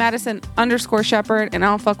 @Madison_Shepard, and I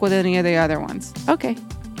don't fuck with any of the other ones. Okay.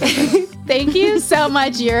 Thank you so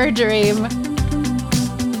much. You're a dream.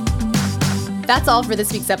 That's all for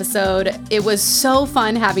this week's episode. It was so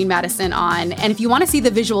fun having Madison on. And if you want to see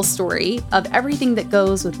the visual story of everything that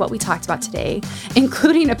goes with what we talked about today,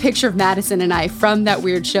 including a picture of Madison and I from that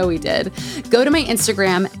weird show we did, go to my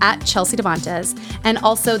Instagram @ChelseaDevantes and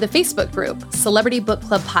also the Facebook group, Celebrity Book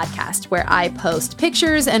Club Podcast, where I post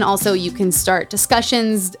pictures and also you can start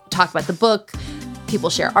discussions, talk about the book. People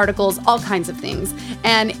share articles, all kinds of things.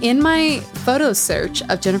 And in my photo search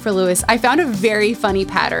of Jenifer Lewis, I found a very funny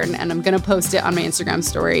pattern, and I'm going to post it on my Instagram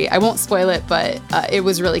story. I won't spoil it, but it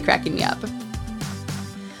was really cracking me up.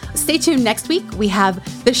 Stay tuned next week. We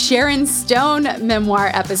have the Sharon Stone memoir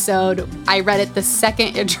episode. I read it the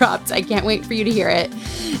second it dropped. I can't wait for you to hear it.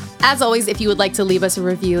 As always, if you would like to leave us a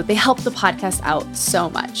review, they help the podcast out so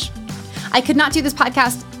much. I could not do this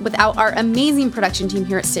podcast without our amazing production team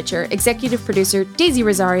here at Stitcher, executive producer Daisy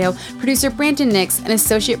Rosario, producer Brandon Nix, and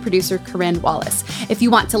associate producer Corinne Wallace. If you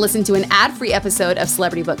want to listen to an ad-free episode of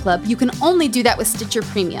Celebrity Book Club, you can only do that with Stitcher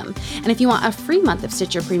Premium. And if you want a free month of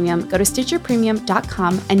Stitcher Premium, go to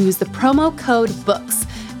StitcherPremium.com and use the promo code BOOKS,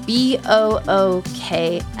 BOOKS.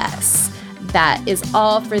 That is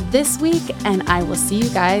all for this week, and I will see you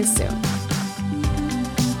guys soon.